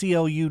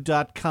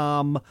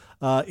nclu.com,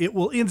 it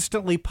will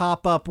instantly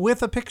pop up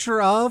with a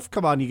picture of,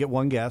 come on, you get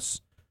one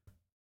guess.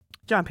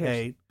 John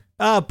Pierce.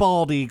 A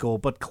bald eagle,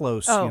 but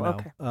close.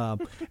 Okay.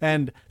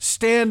 And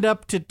stand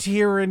up to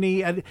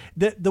tyranny. And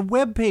the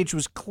webpage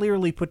was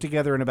clearly put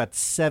together in about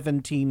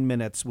 17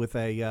 minutes with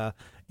a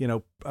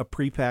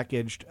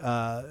prepackaged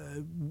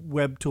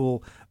web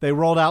tool. They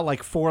rolled out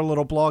like 4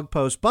 little blog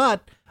posts,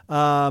 but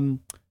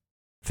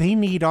they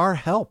need our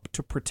help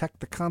to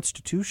protect the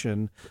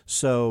Constitution.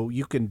 So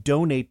you can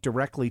donate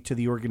directly to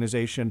the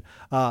organization.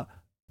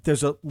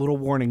 There's a little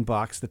warning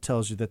box that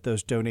tells you that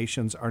those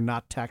donations are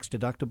not tax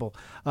deductible.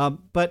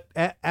 But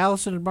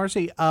Allison and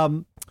Marcy,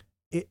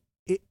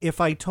 if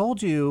I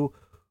told you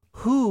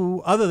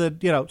who, other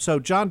than, so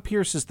John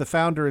Pierce is the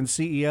founder and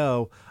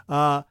CEO,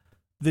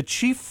 the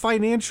chief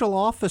financial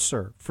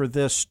officer for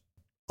this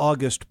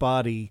august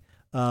body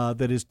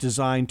that is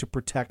designed to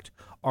protect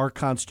our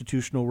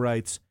constitutional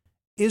rights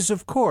is,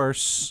 of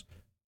course,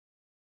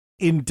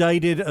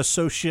 indicted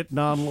associate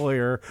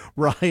non-lawyer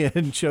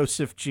Ryan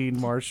Joseph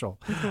Gene Marshall.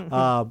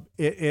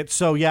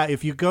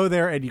 If you go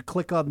there and you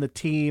click on the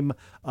team,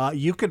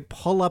 you can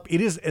pull up.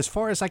 It is, as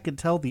far as I can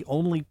tell, the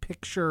only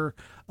picture.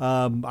 We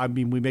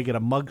may get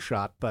a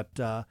mugshot, but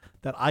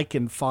that I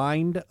can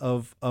find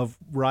of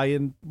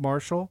Ryan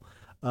Marshall.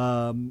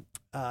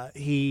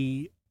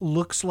 He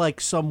looks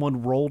like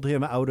someone rolled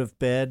him out of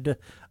bed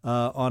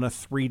on a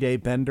 3-day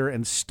bender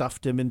and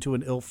stuffed him into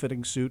an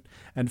ill-fitting suit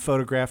and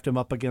photographed him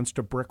up against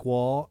a brick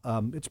wall.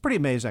 It's pretty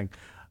amazing.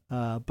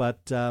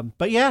 But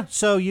yeah,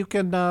 so you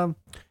can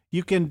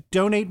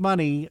donate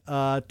money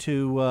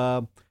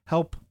to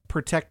help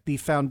protect the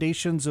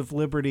foundations of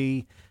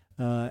liberty.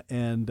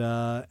 And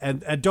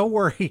don't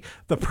worry,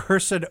 the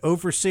person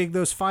overseeing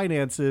those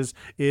finances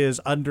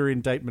is under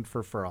indictment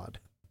for fraud.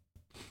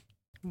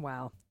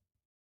 Wow.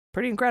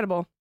 Pretty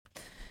incredible.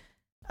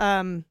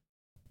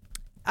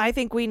 I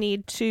think we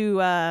need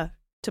to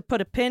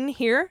put a pin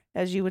here,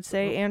 as you would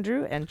say,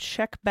 Andrew, and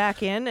check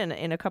back in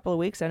a couple of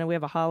weeks. I know we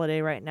have a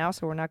holiday right now,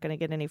 so we're not going to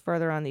get any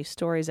further on these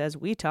stories as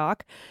we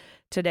talk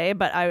today.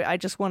 But I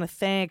just want to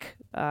thank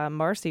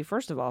Marcy,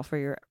 first of all, for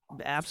your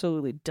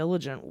absolutely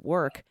diligent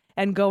work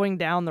and going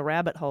down the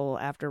rabbit hole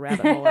after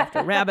rabbit hole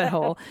after rabbit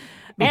hole.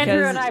 Because,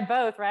 Andrew and I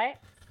both, right?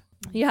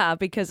 Yeah,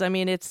 because, I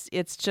mean, it's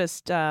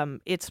just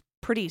it's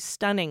pretty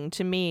stunning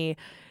to me,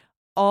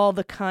 all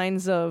the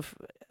kinds of,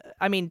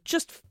 I mean,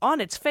 just on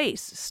its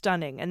face,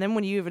 stunning. And then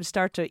when you even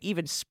start to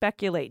even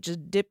speculate,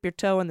 just dip your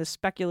toe in the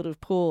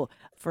speculative pool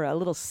for a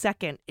little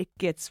second,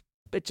 it's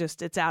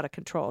out of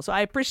control. So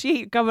I appreciate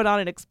you coming on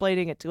and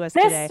explaining it to us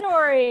today. This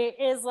story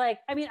is like,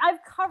 I mean, I've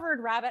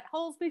covered rabbit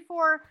holes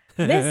before.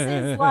 This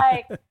is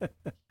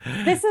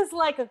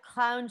like a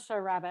clown show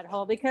rabbit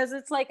hole, because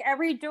it's like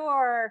every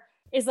door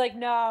is like,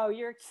 no,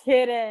 you're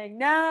kidding.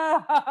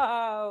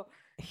 No.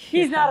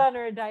 He's not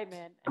under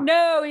indictment.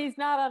 No, he's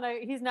not on a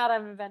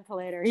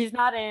ventilator. He's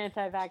not an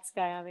anti-vax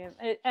guy. I mean,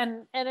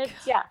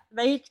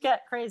 they each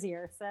get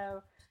crazier.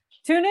 So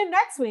tune in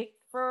next week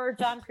for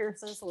John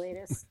Pierce's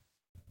latest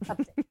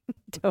update.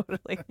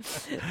 Totally.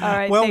 All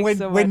right. Well, thanks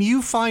so much. when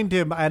you find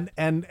him, and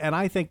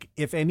I think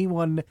if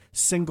anyone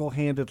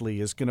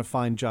single-handedly is going to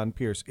find John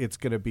Pierce, it's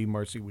going to be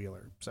Marcy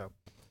Wheeler. So.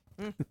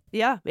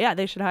 Yeah,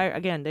 they should hire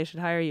again. They should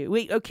hire you.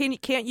 Wait, can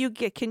you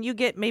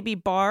get maybe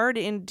barred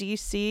in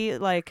DC,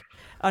 like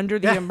under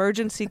the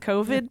emergency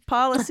COVID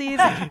policies?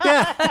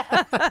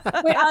 Yeah.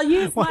 Wait, I'll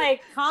use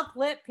my comp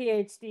lit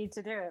PhD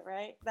to do it.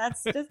 Right?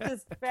 That's just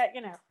as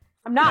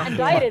I'm not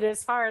indicted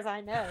as far as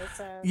I know.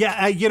 So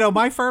Yeah,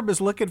 my firm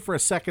is looking for a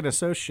second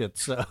associate.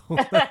 So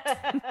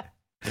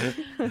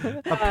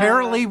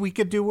apparently, we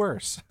could do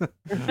worse.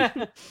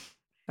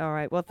 All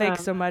right. Well,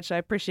 thanks so much. I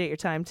appreciate your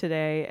time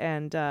today,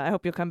 and I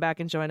hope you'll come back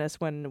and join us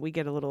when we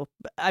get a little.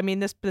 I mean,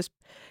 this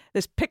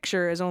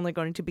picture is only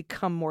going to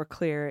become more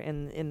clear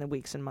in the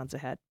weeks and months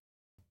ahead.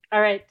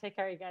 All right. Take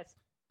care, you guys.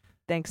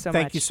 Thanks so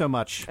much. Thank you so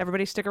much.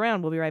 Everybody, stick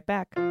around. We'll be right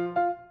back.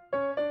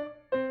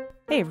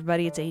 Hey,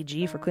 everybody. It's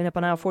AG for Cleanup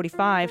on Aisle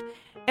 45.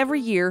 Every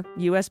year,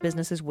 U.S.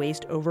 businesses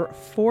waste over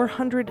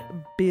 $400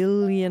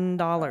 billion.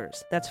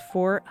 That's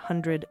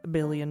 $400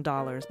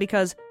 billion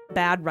because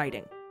bad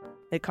writing.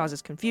 It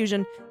causes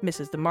confusion,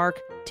 misses the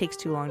mark, takes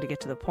too long to get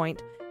to the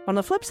point. On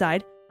the flip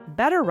side,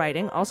 better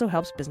writing also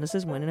helps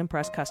businesses win and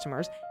impress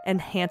customers,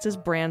 enhances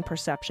brand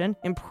perception,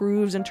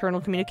 improves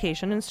internal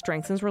communication, and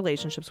strengthens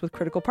relationships with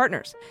critical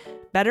partners.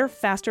 Better,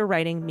 faster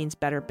writing means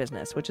better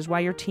business, which is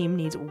why your team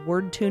needs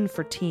WordTune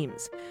for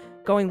Teams.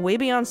 Going way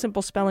beyond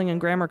simple spelling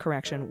and grammar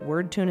correction,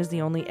 WordTune is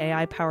the only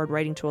AI-powered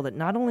writing tool that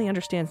not only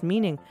understands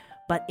meaning,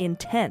 but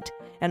intent,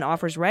 and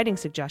offers writing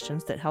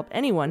suggestions that help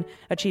anyone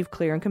achieve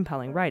clear and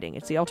compelling writing.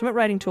 It's the ultimate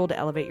writing tool to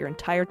elevate your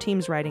entire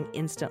team's writing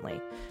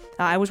instantly.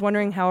 I was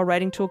wondering how a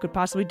writing tool could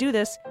possibly do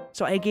this,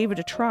 so I gave it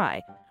a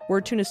try.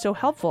 WordTune is so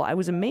helpful, I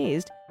was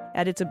amazed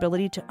at its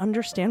ability to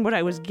understand what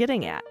I was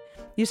getting at.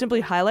 You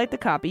simply highlight the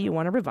copy you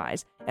want to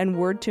revise, and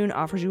WordTune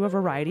offers you a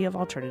variety of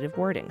alternative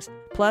wordings,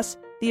 plus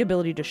the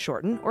ability to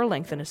shorten or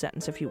lengthen a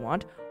sentence if you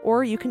want,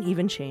 or you can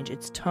even change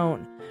its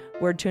tone.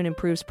 WordTune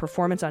improves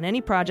performance on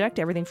any project,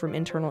 everything from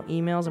internal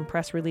emails and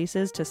press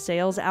releases to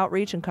sales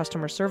outreach and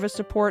customer service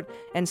support,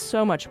 and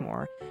so much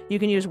more. You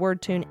can use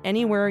WordTune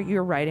anywhere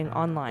you're writing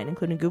online,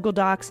 including Google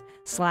Docs,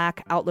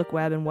 Slack, Outlook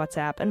Web, and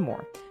WhatsApp, and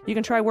more. You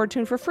can try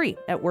WordTune for free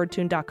at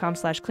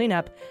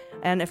wordtune.com/cleanup.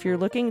 And if you're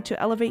looking to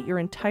elevate your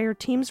entire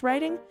team's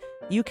writing,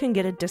 you can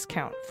get a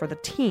discount for the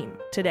team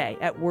today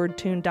at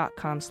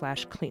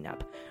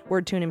wordtune.com/cleanup.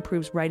 WordTune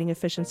improves writing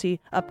efficiency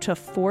up to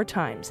 4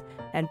 times.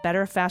 And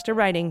better, faster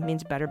writing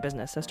means better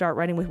business. So start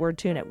writing with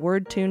WordTune at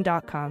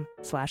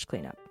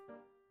wordtune.com/cleanup.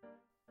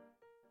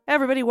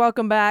 Everybody,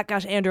 welcome back.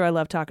 Gosh, Andrew, I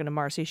love talking to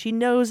Marcy. She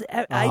knows,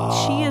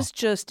 she is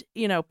just,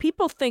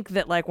 people think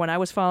that like when I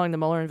was following the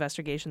Mueller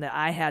investigation that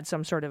I had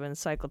some sort of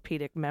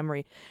encyclopedic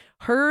memory.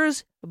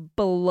 Hers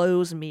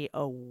blows me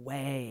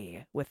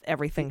away with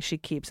everything she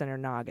keeps in her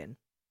noggin.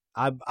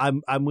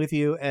 I'm with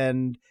you,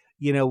 and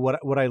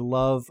what I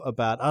love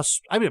about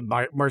us. I mean,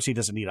 Marcy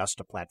doesn't need us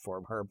to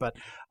platform her, but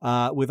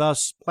with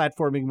us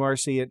platforming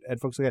Marcy and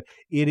folks like that,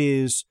 it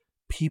is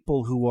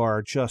people who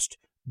are just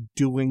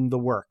doing the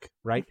work,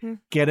 right? Mm-hmm.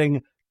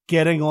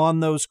 Getting on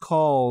those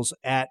calls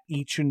at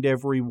each and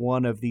every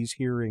one of these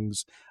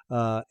hearings,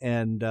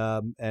 and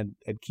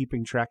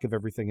keeping track of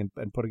everything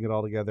and putting it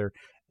all together.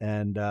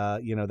 And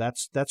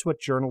that's what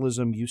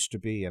journalism used to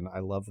be, and I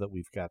love that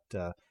we've got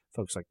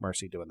folks like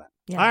Marcy doing that.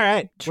 Yeah, all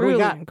right,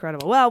 truly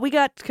incredible. Well, we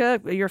got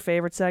your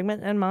favorite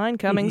segment and mine,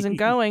 comings and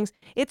goings.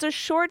 It's a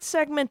short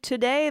segment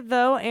today,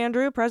 though.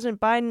 Andrew, President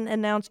Biden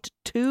announced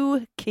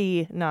 2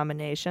 key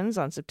nominations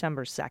on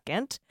September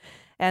 2nd,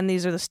 and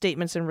these are the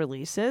statements and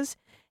releases.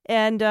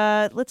 And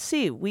let's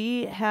see,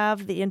 we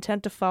have the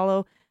intent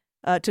to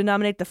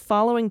nominate the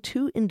following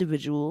 2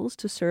 individuals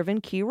to serve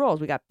in key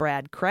roles. We got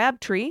Brad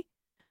Crabtree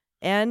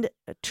and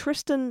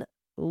Tristan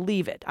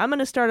Leavitt. I'm going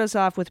to start us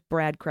off with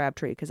Brad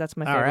Crabtree because that's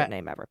my favorite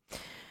name ever.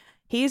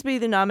 He's be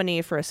the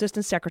nominee for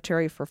Assistant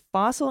Secretary for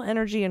Fossil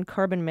Energy and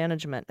Carbon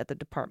Management at the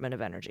Department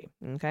of Energy.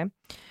 Okay,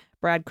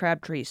 Brad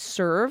Crabtree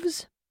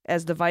serves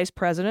as the Vice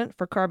President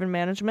for Carbon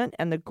Management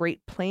and the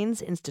Great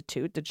Plains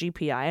Institute, the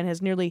GPI, and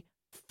has nearly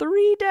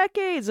 3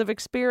 decades of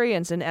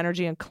experience in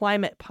energy and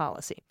climate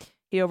policy.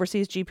 He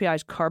oversees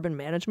GPI's carbon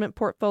management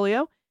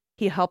portfolio.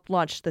 He helped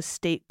launch the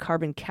State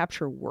Carbon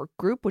Capture Work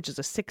Group, which is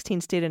a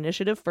 16-state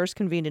initiative first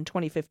convened in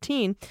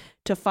 2015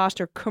 to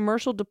foster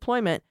commercial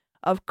deployment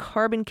of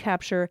carbon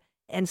capture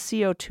and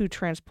CO2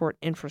 transport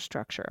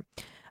infrastructure.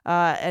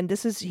 And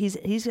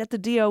he's at the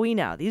DOE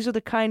now. These are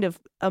the kind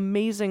of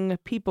amazing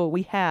people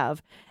we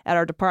have at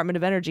our Department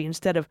of Energy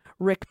instead of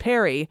Rick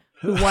Perry,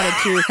 who wanted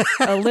to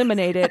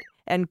eliminate it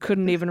and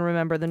couldn't even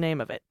remember the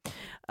name of it.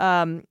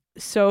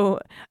 So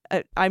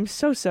I'm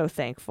so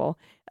thankful.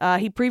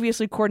 He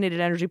previously coordinated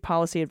energy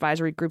policy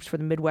advisory groups for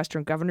the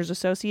Midwestern Governors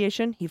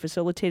Association. He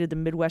facilitated the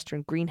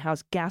Midwestern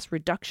Greenhouse Gas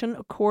Reduction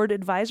Accord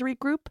Advisory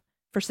Group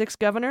for 6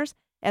 governors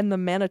and the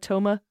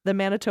Manitoba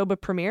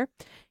Premier.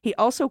 He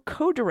also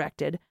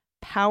co-directed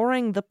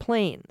Powering the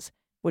Plains,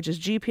 which is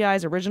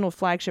GPI's original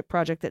flagship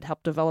project that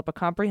helped develop a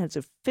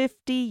comprehensive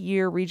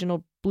 50-year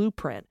regional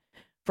blueprint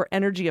for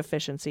energy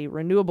efficiency,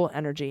 renewable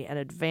energy, and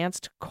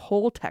advanced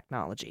coal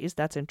technologies.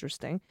 That's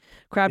interesting.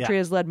 Crabtree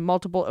has led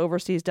multiple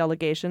overseas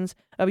delegations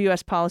of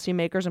U.S.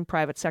 policymakers and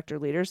private sector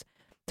leaders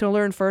to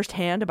learn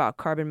firsthand about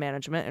carbon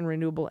management and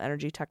renewable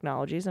energy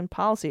technologies and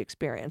policy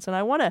experience. And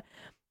I want to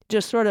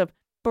just sort of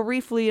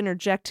briefly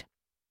interject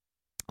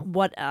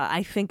what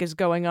I think is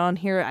going on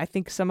here. I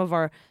think some of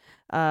our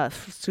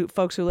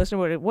folks who listen,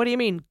 what do you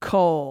mean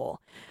coal?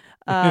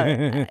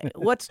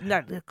 What's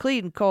not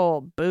clean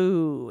coal?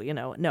 Boo!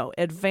 No,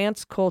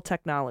 advanced coal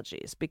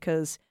technologies,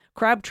 because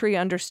Crabtree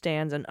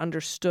understands and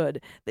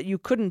understood that you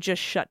couldn't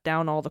just shut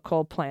down all the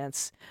coal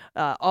plants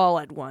all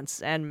at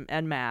once and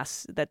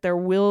mass, that there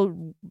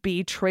will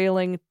be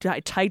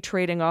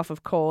titrating off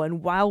of coal.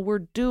 And while we're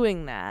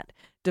doing that,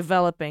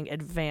 developing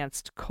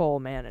advanced coal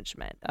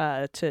management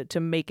to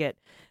make it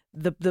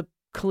the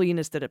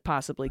cleanest that it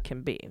possibly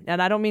can be.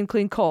 And I don't mean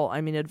clean coal,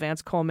 I mean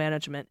advanced coal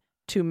management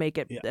to make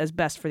it as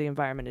best for the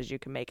environment as you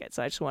can make it.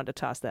 So I just wanted to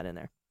toss that in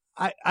there.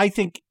 I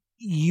think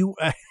you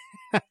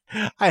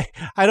I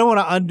don't want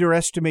to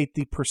underestimate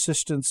the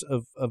persistence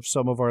of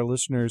some of our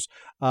listeners,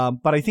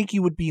 but I think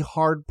you would be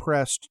hard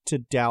pressed to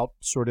doubt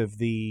sort of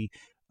the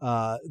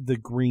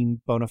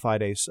green bona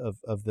fides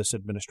of this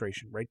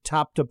administration, right?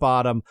 Top to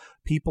bottom,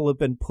 people have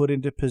been put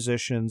into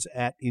positions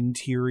at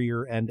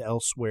Interior and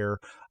elsewhere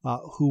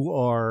who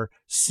are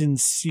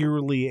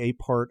sincerely a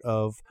part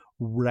of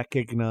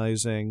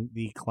recognizing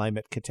the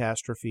climate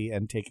catastrophe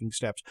and taking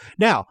steps.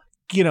 Now,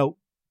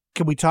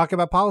 can we talk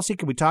about policy?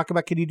 Can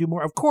you do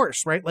more? Of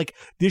course, right? Like,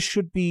 this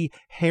should be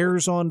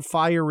hairs on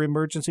fire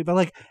emergency, but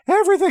like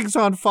everything's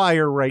on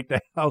fire right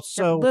now.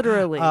 So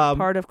literally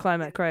part of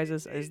climate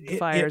crisis is the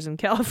fires in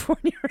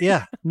California.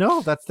 Yeah,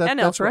 no, that's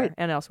elsewhere, right.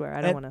 And elsewhere.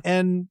 I don't want to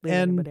leave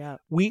anybody out.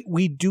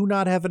 We do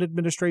not have an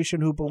administration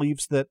who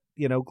believes that,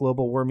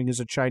 global warming is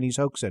a Chinese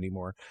hoax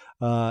anymore.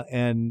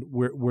 And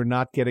we're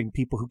not getting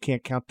people who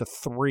can't count to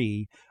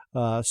 3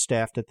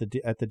 staffed at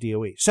the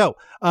DOE. So,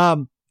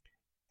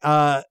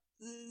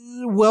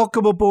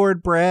 welcome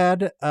aboard,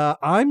 Brad.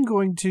 I'm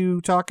going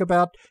to talk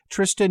about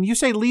Tristan. You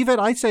say Leavitt,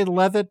 I say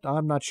Levitt.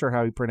 I'm not sure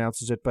how he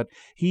pronounces it, but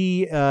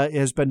he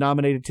has been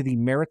nominated to the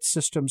Merit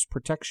Systems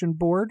Protection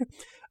Board.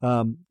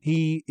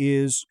 He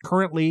is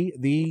currently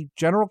the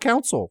general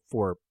counsel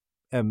for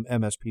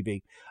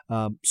MSPB.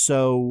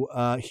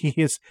 So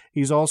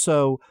he's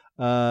also,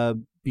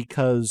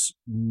 because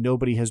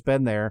nobody has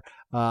been there,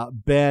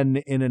 been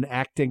in an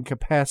acting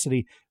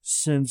capacity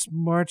since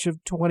March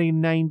of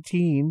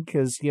 2019,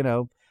 because,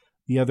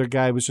 the other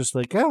guy was just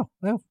like, oh,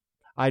 well,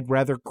 I'd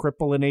rather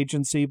cripple an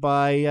agency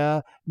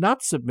by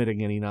not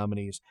submitting any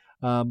nominees.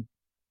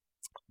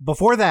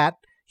 Before that,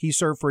 he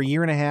served for 1.5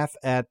 years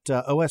at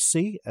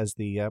OSC as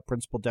the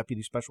Principal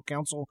Deputy Special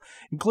Counsel,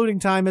 including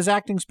time as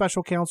Acting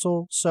Special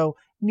Counsel, so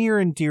near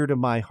and dear to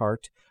my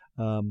heart.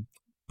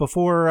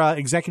 Before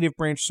executive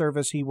branch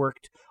service, he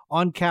worked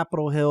on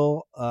Capitol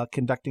Hill,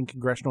 conducting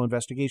congressional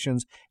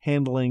investigations,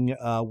 handling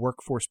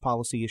workforce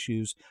policy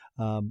issues.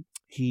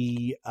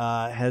 He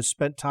has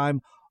spent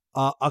time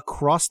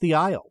across the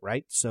aisle,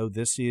 right? So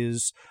this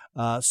is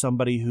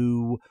somebody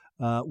who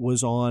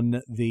was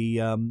on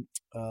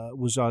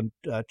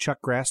Chuck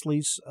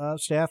Grassley's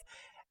staff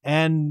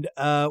and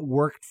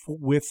worked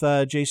with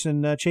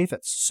Jason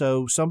Chaffetz.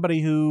 So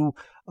somebody who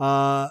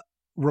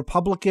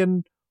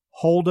Republican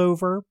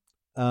holdover,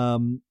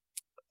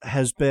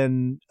 has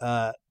been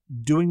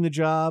doing the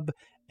job,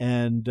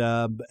 and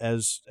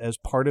as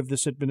part of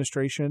this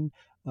administration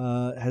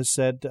has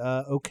said,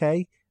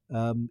 okay,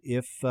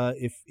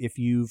 if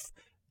you've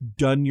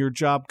done your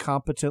job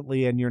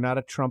competently and you're not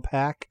a Trump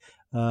hack,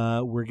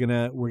 we're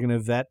gonna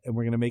vet and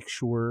we're gonna make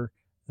sure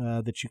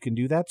that you can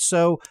do that.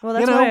 So, well,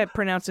 that's why I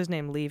pronounce his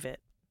name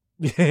Leavitt.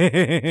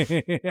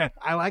 I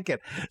like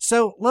it.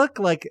 So look,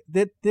 like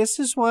this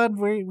is one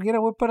we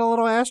put a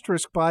little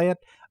asterisk by it.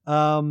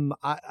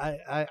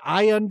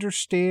 I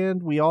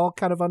understand. We all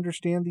kind of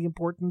understand the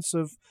importance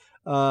of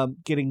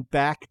getting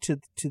back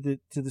to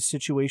the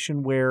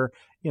situation where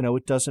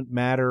it doesn't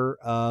matter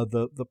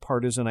the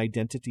partisan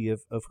identity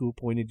of who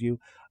appointed you.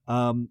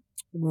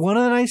 One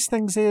of the nice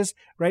things is,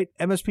 right,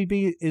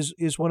 MSPB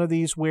is one of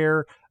these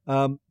where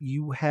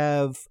you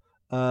have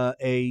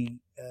a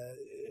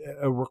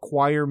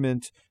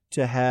requirement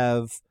to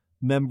have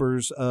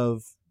members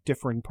of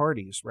differing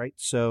parties, right?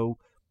 So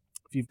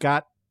if you've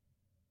got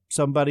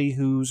somebody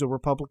who's a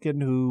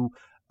Republican who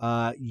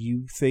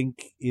you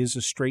think is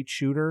a straight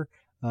shooter,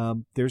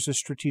 there's a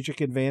strategic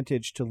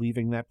advantage to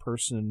leaving that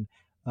person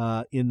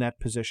in that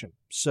position.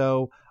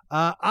 So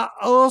a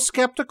little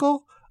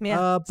skeptical,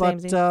 but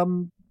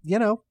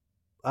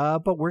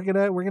but we're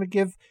gonna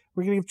give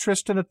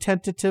Tristan a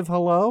tentative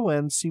hello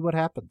and see what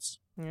happens.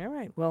 All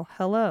right. Well,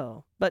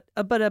 hello, but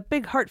a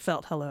big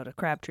heartfelt hello to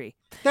Crabtree.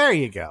 There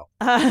you go.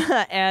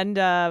 And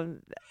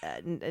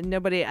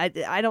nobody.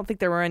 I don't think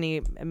there were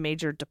any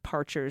major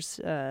departures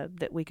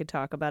that we could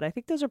talk about. I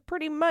think those are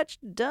pretty much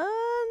done.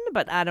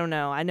 But I don't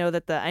know. I know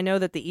that the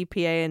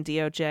EPA and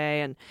DOJ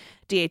and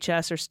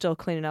DHS are still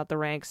cleaning out the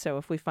ranks. So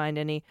if we find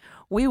any,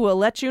 we will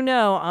let you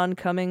know on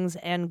comings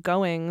and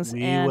goings.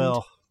 We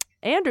will.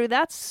 Andrew,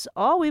 that's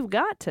all we've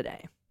got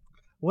today.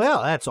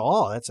 Well, that's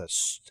all.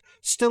 That's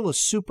still a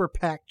super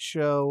packed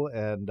show,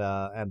 and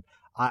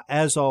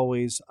as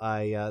always,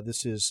 I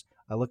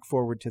look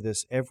forward to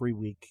this every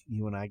week.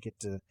 You and I get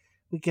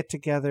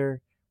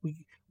together.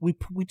 We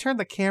turn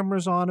the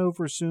cameras on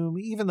over Zoom,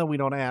 even though we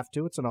don't have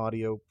to. It's an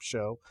audio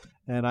show,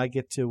 and I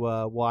get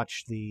to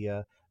watch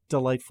the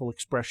delightful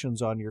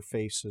expressions on your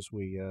face as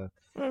we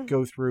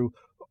go through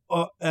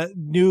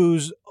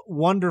news,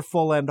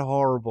 wonderful and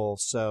horrible.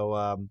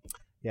 So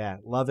yeah,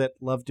 love it.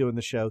 Love doing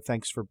the show.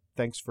 Thanks for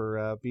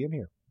being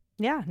here.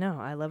 Yeah, no,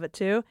 I love it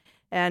too.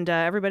 And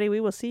everybody, we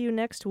will see you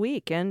next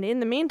week. And in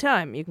the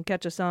meantime, you can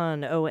catch us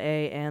on OA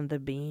and the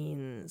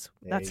Beans.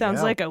 That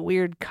sounds like a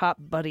weird cop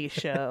buddy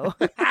show.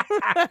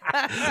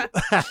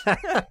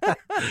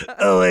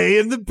 OA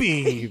and the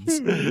Beans.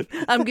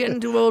 I'm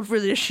getting too old for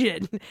this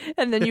shit.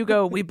 And then you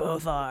go, we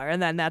both are.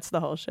 And then that's the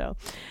whole show.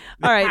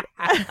 All right.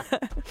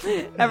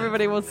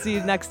 Everybody, we'll see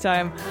you next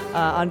time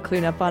on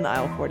Cleanup on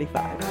Aisle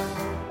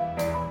 45.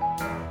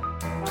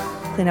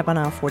 Cleanup on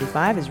Aisle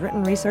 45 is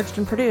written, researched,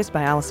 and produced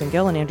by Allison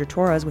Gill and Andrew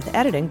Torres with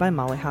editing by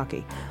Molly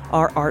Hockey.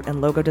 Our art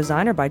and logo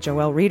design are by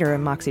Joelle Reeder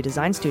and Moxie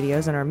Design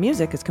Studios, and our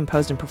music is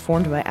composed and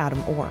performed by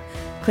Adam Orr.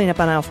 Cleanup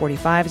on Aisle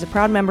 45 is a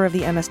proud member of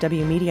the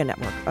MSW Media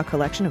Network, a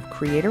collection of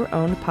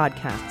creator-owned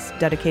podcasts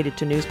dedicated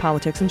to news,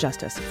 politics, and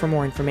justice. For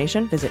more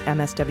information, visit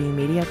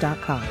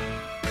mswmedia.com.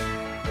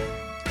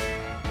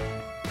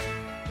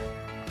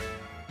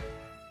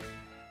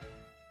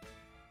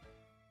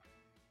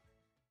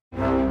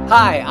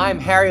 Hi, I'm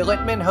Harry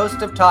Littman,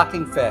 host of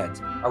Talking Feds,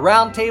 a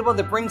roundtable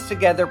that brings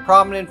together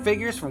prominent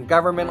figures from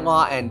government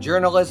law and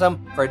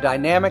journalism for a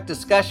dynamic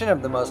discussion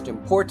of the most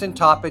important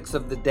topics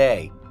of the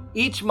day.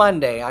 Each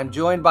Monday, I'm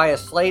joined by a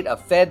slate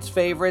of Feds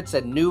favorites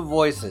and new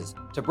voices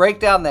to break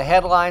down the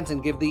headlines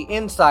and give the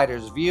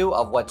insider's view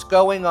of what's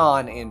going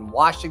on in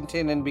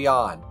Washington and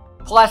beyond.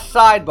 Plus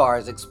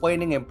sidebars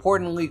explaining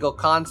important legal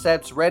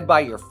concepts read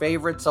by your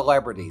favorite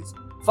celebrities.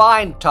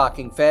 Find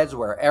Talking Feds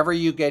wherever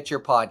you get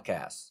your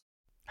podcasts.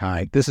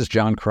 Hi, this is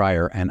John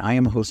Cryer, and I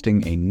am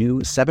hosting a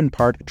new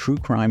 7-part true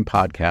crime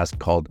podcast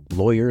called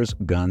Lawyers,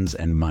 Guns,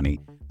 and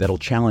Money that'll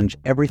challenge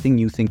everything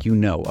you think you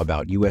know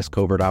about U.S.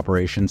 covert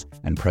operations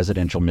and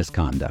presidential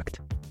misconduct.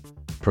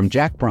 From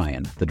Jack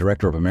Bryan, the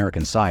director of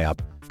American PSYOP,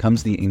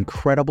 comes the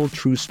incredible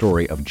true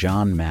story of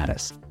John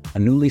Mattis, a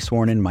newly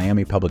sworn-in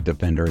Miami public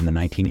defender in the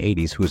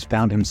 1980s who has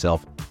found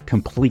himself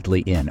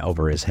completely in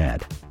over his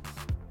head.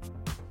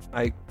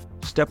 I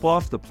step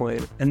off the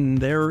plane, and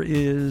there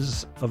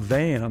is a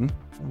van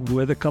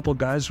with a couple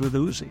guys with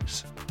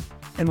Uzis.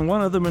 And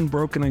one of them in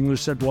broken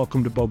English said,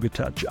 "Welcome to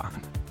Bogota,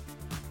 John."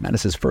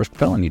 Mattis's first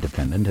felony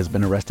defendant has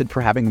been arrested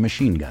for having a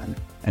machine gun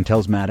and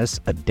tells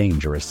Mattis a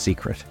dangerous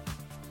secret.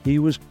 He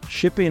was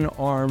shipping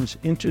arms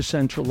into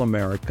Central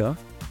America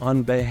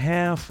on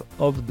behalf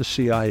of the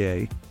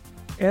CIA.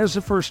 As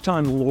a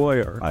first-time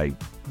lawyer, I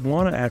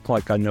want to act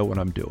like I know what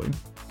I'm doing.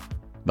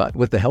 But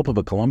with the help of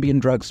a Colombian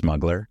drug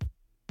smuggler,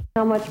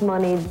 how much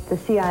money the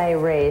CIA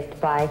raised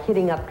by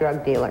hitting up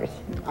drug dealers?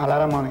 A lot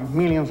of money,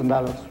 millions of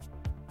dollars.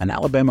 An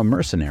Alabama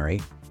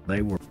mercenary,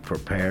 they were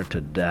prepared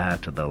to die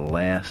to the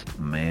last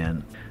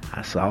man.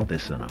 I saw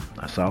this in them.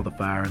 I saw the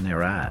fire in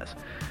their eyes.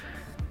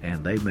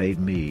 And they made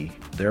me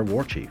their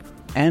war chief.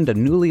 And a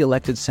newly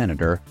elected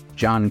senator,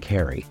 John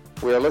Kerry.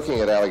 We are looking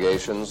at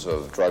allegations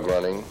of drug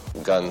running,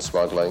 gun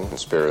smuggling,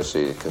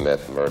 conspiracy to commit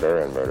murder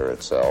and murder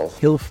itself.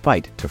 He'll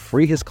fight to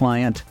free his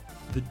client.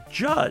 The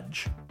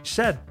judge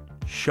said,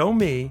 "Show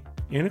me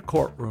in a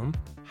courtroom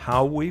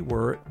how we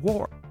were at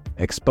war."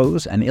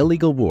 Expose an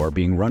illegal war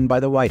being run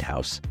by the White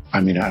House. I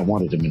mean, I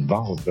wanted him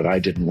involved, but I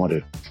didn't want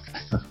to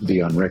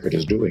be on record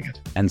as doing it.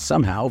 And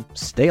somehow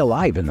stay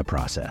alive in the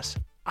process.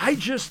 I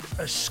just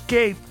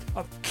escaped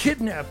a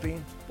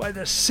kidnapping by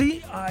the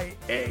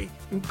CIA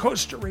in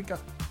Costa Rica.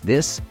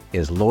 This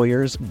is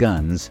Lawyers,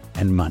 Guns,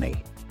 and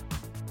Money.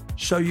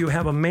 So you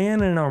have a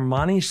man in an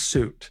Armani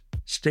suit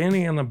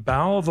standing on the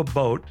bow of a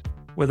boat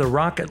with a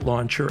rocket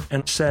launcher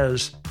and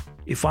says,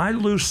 "If I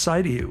lose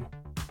sight of you,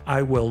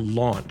 I will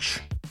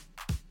launch.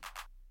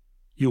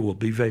 You will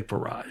be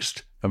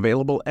vaporized."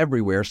 Available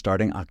everywhere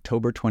starting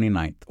October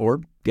 29th,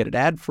 or get it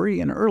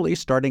ad-free and early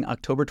starting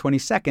October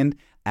 22nd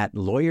at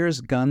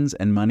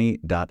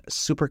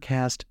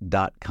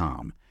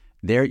lawyersgunsandmoney.supercast.com.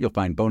 There you'll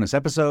find bonus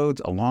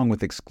episodes along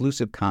with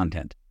exclusive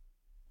content.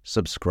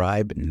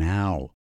 Subscribe now.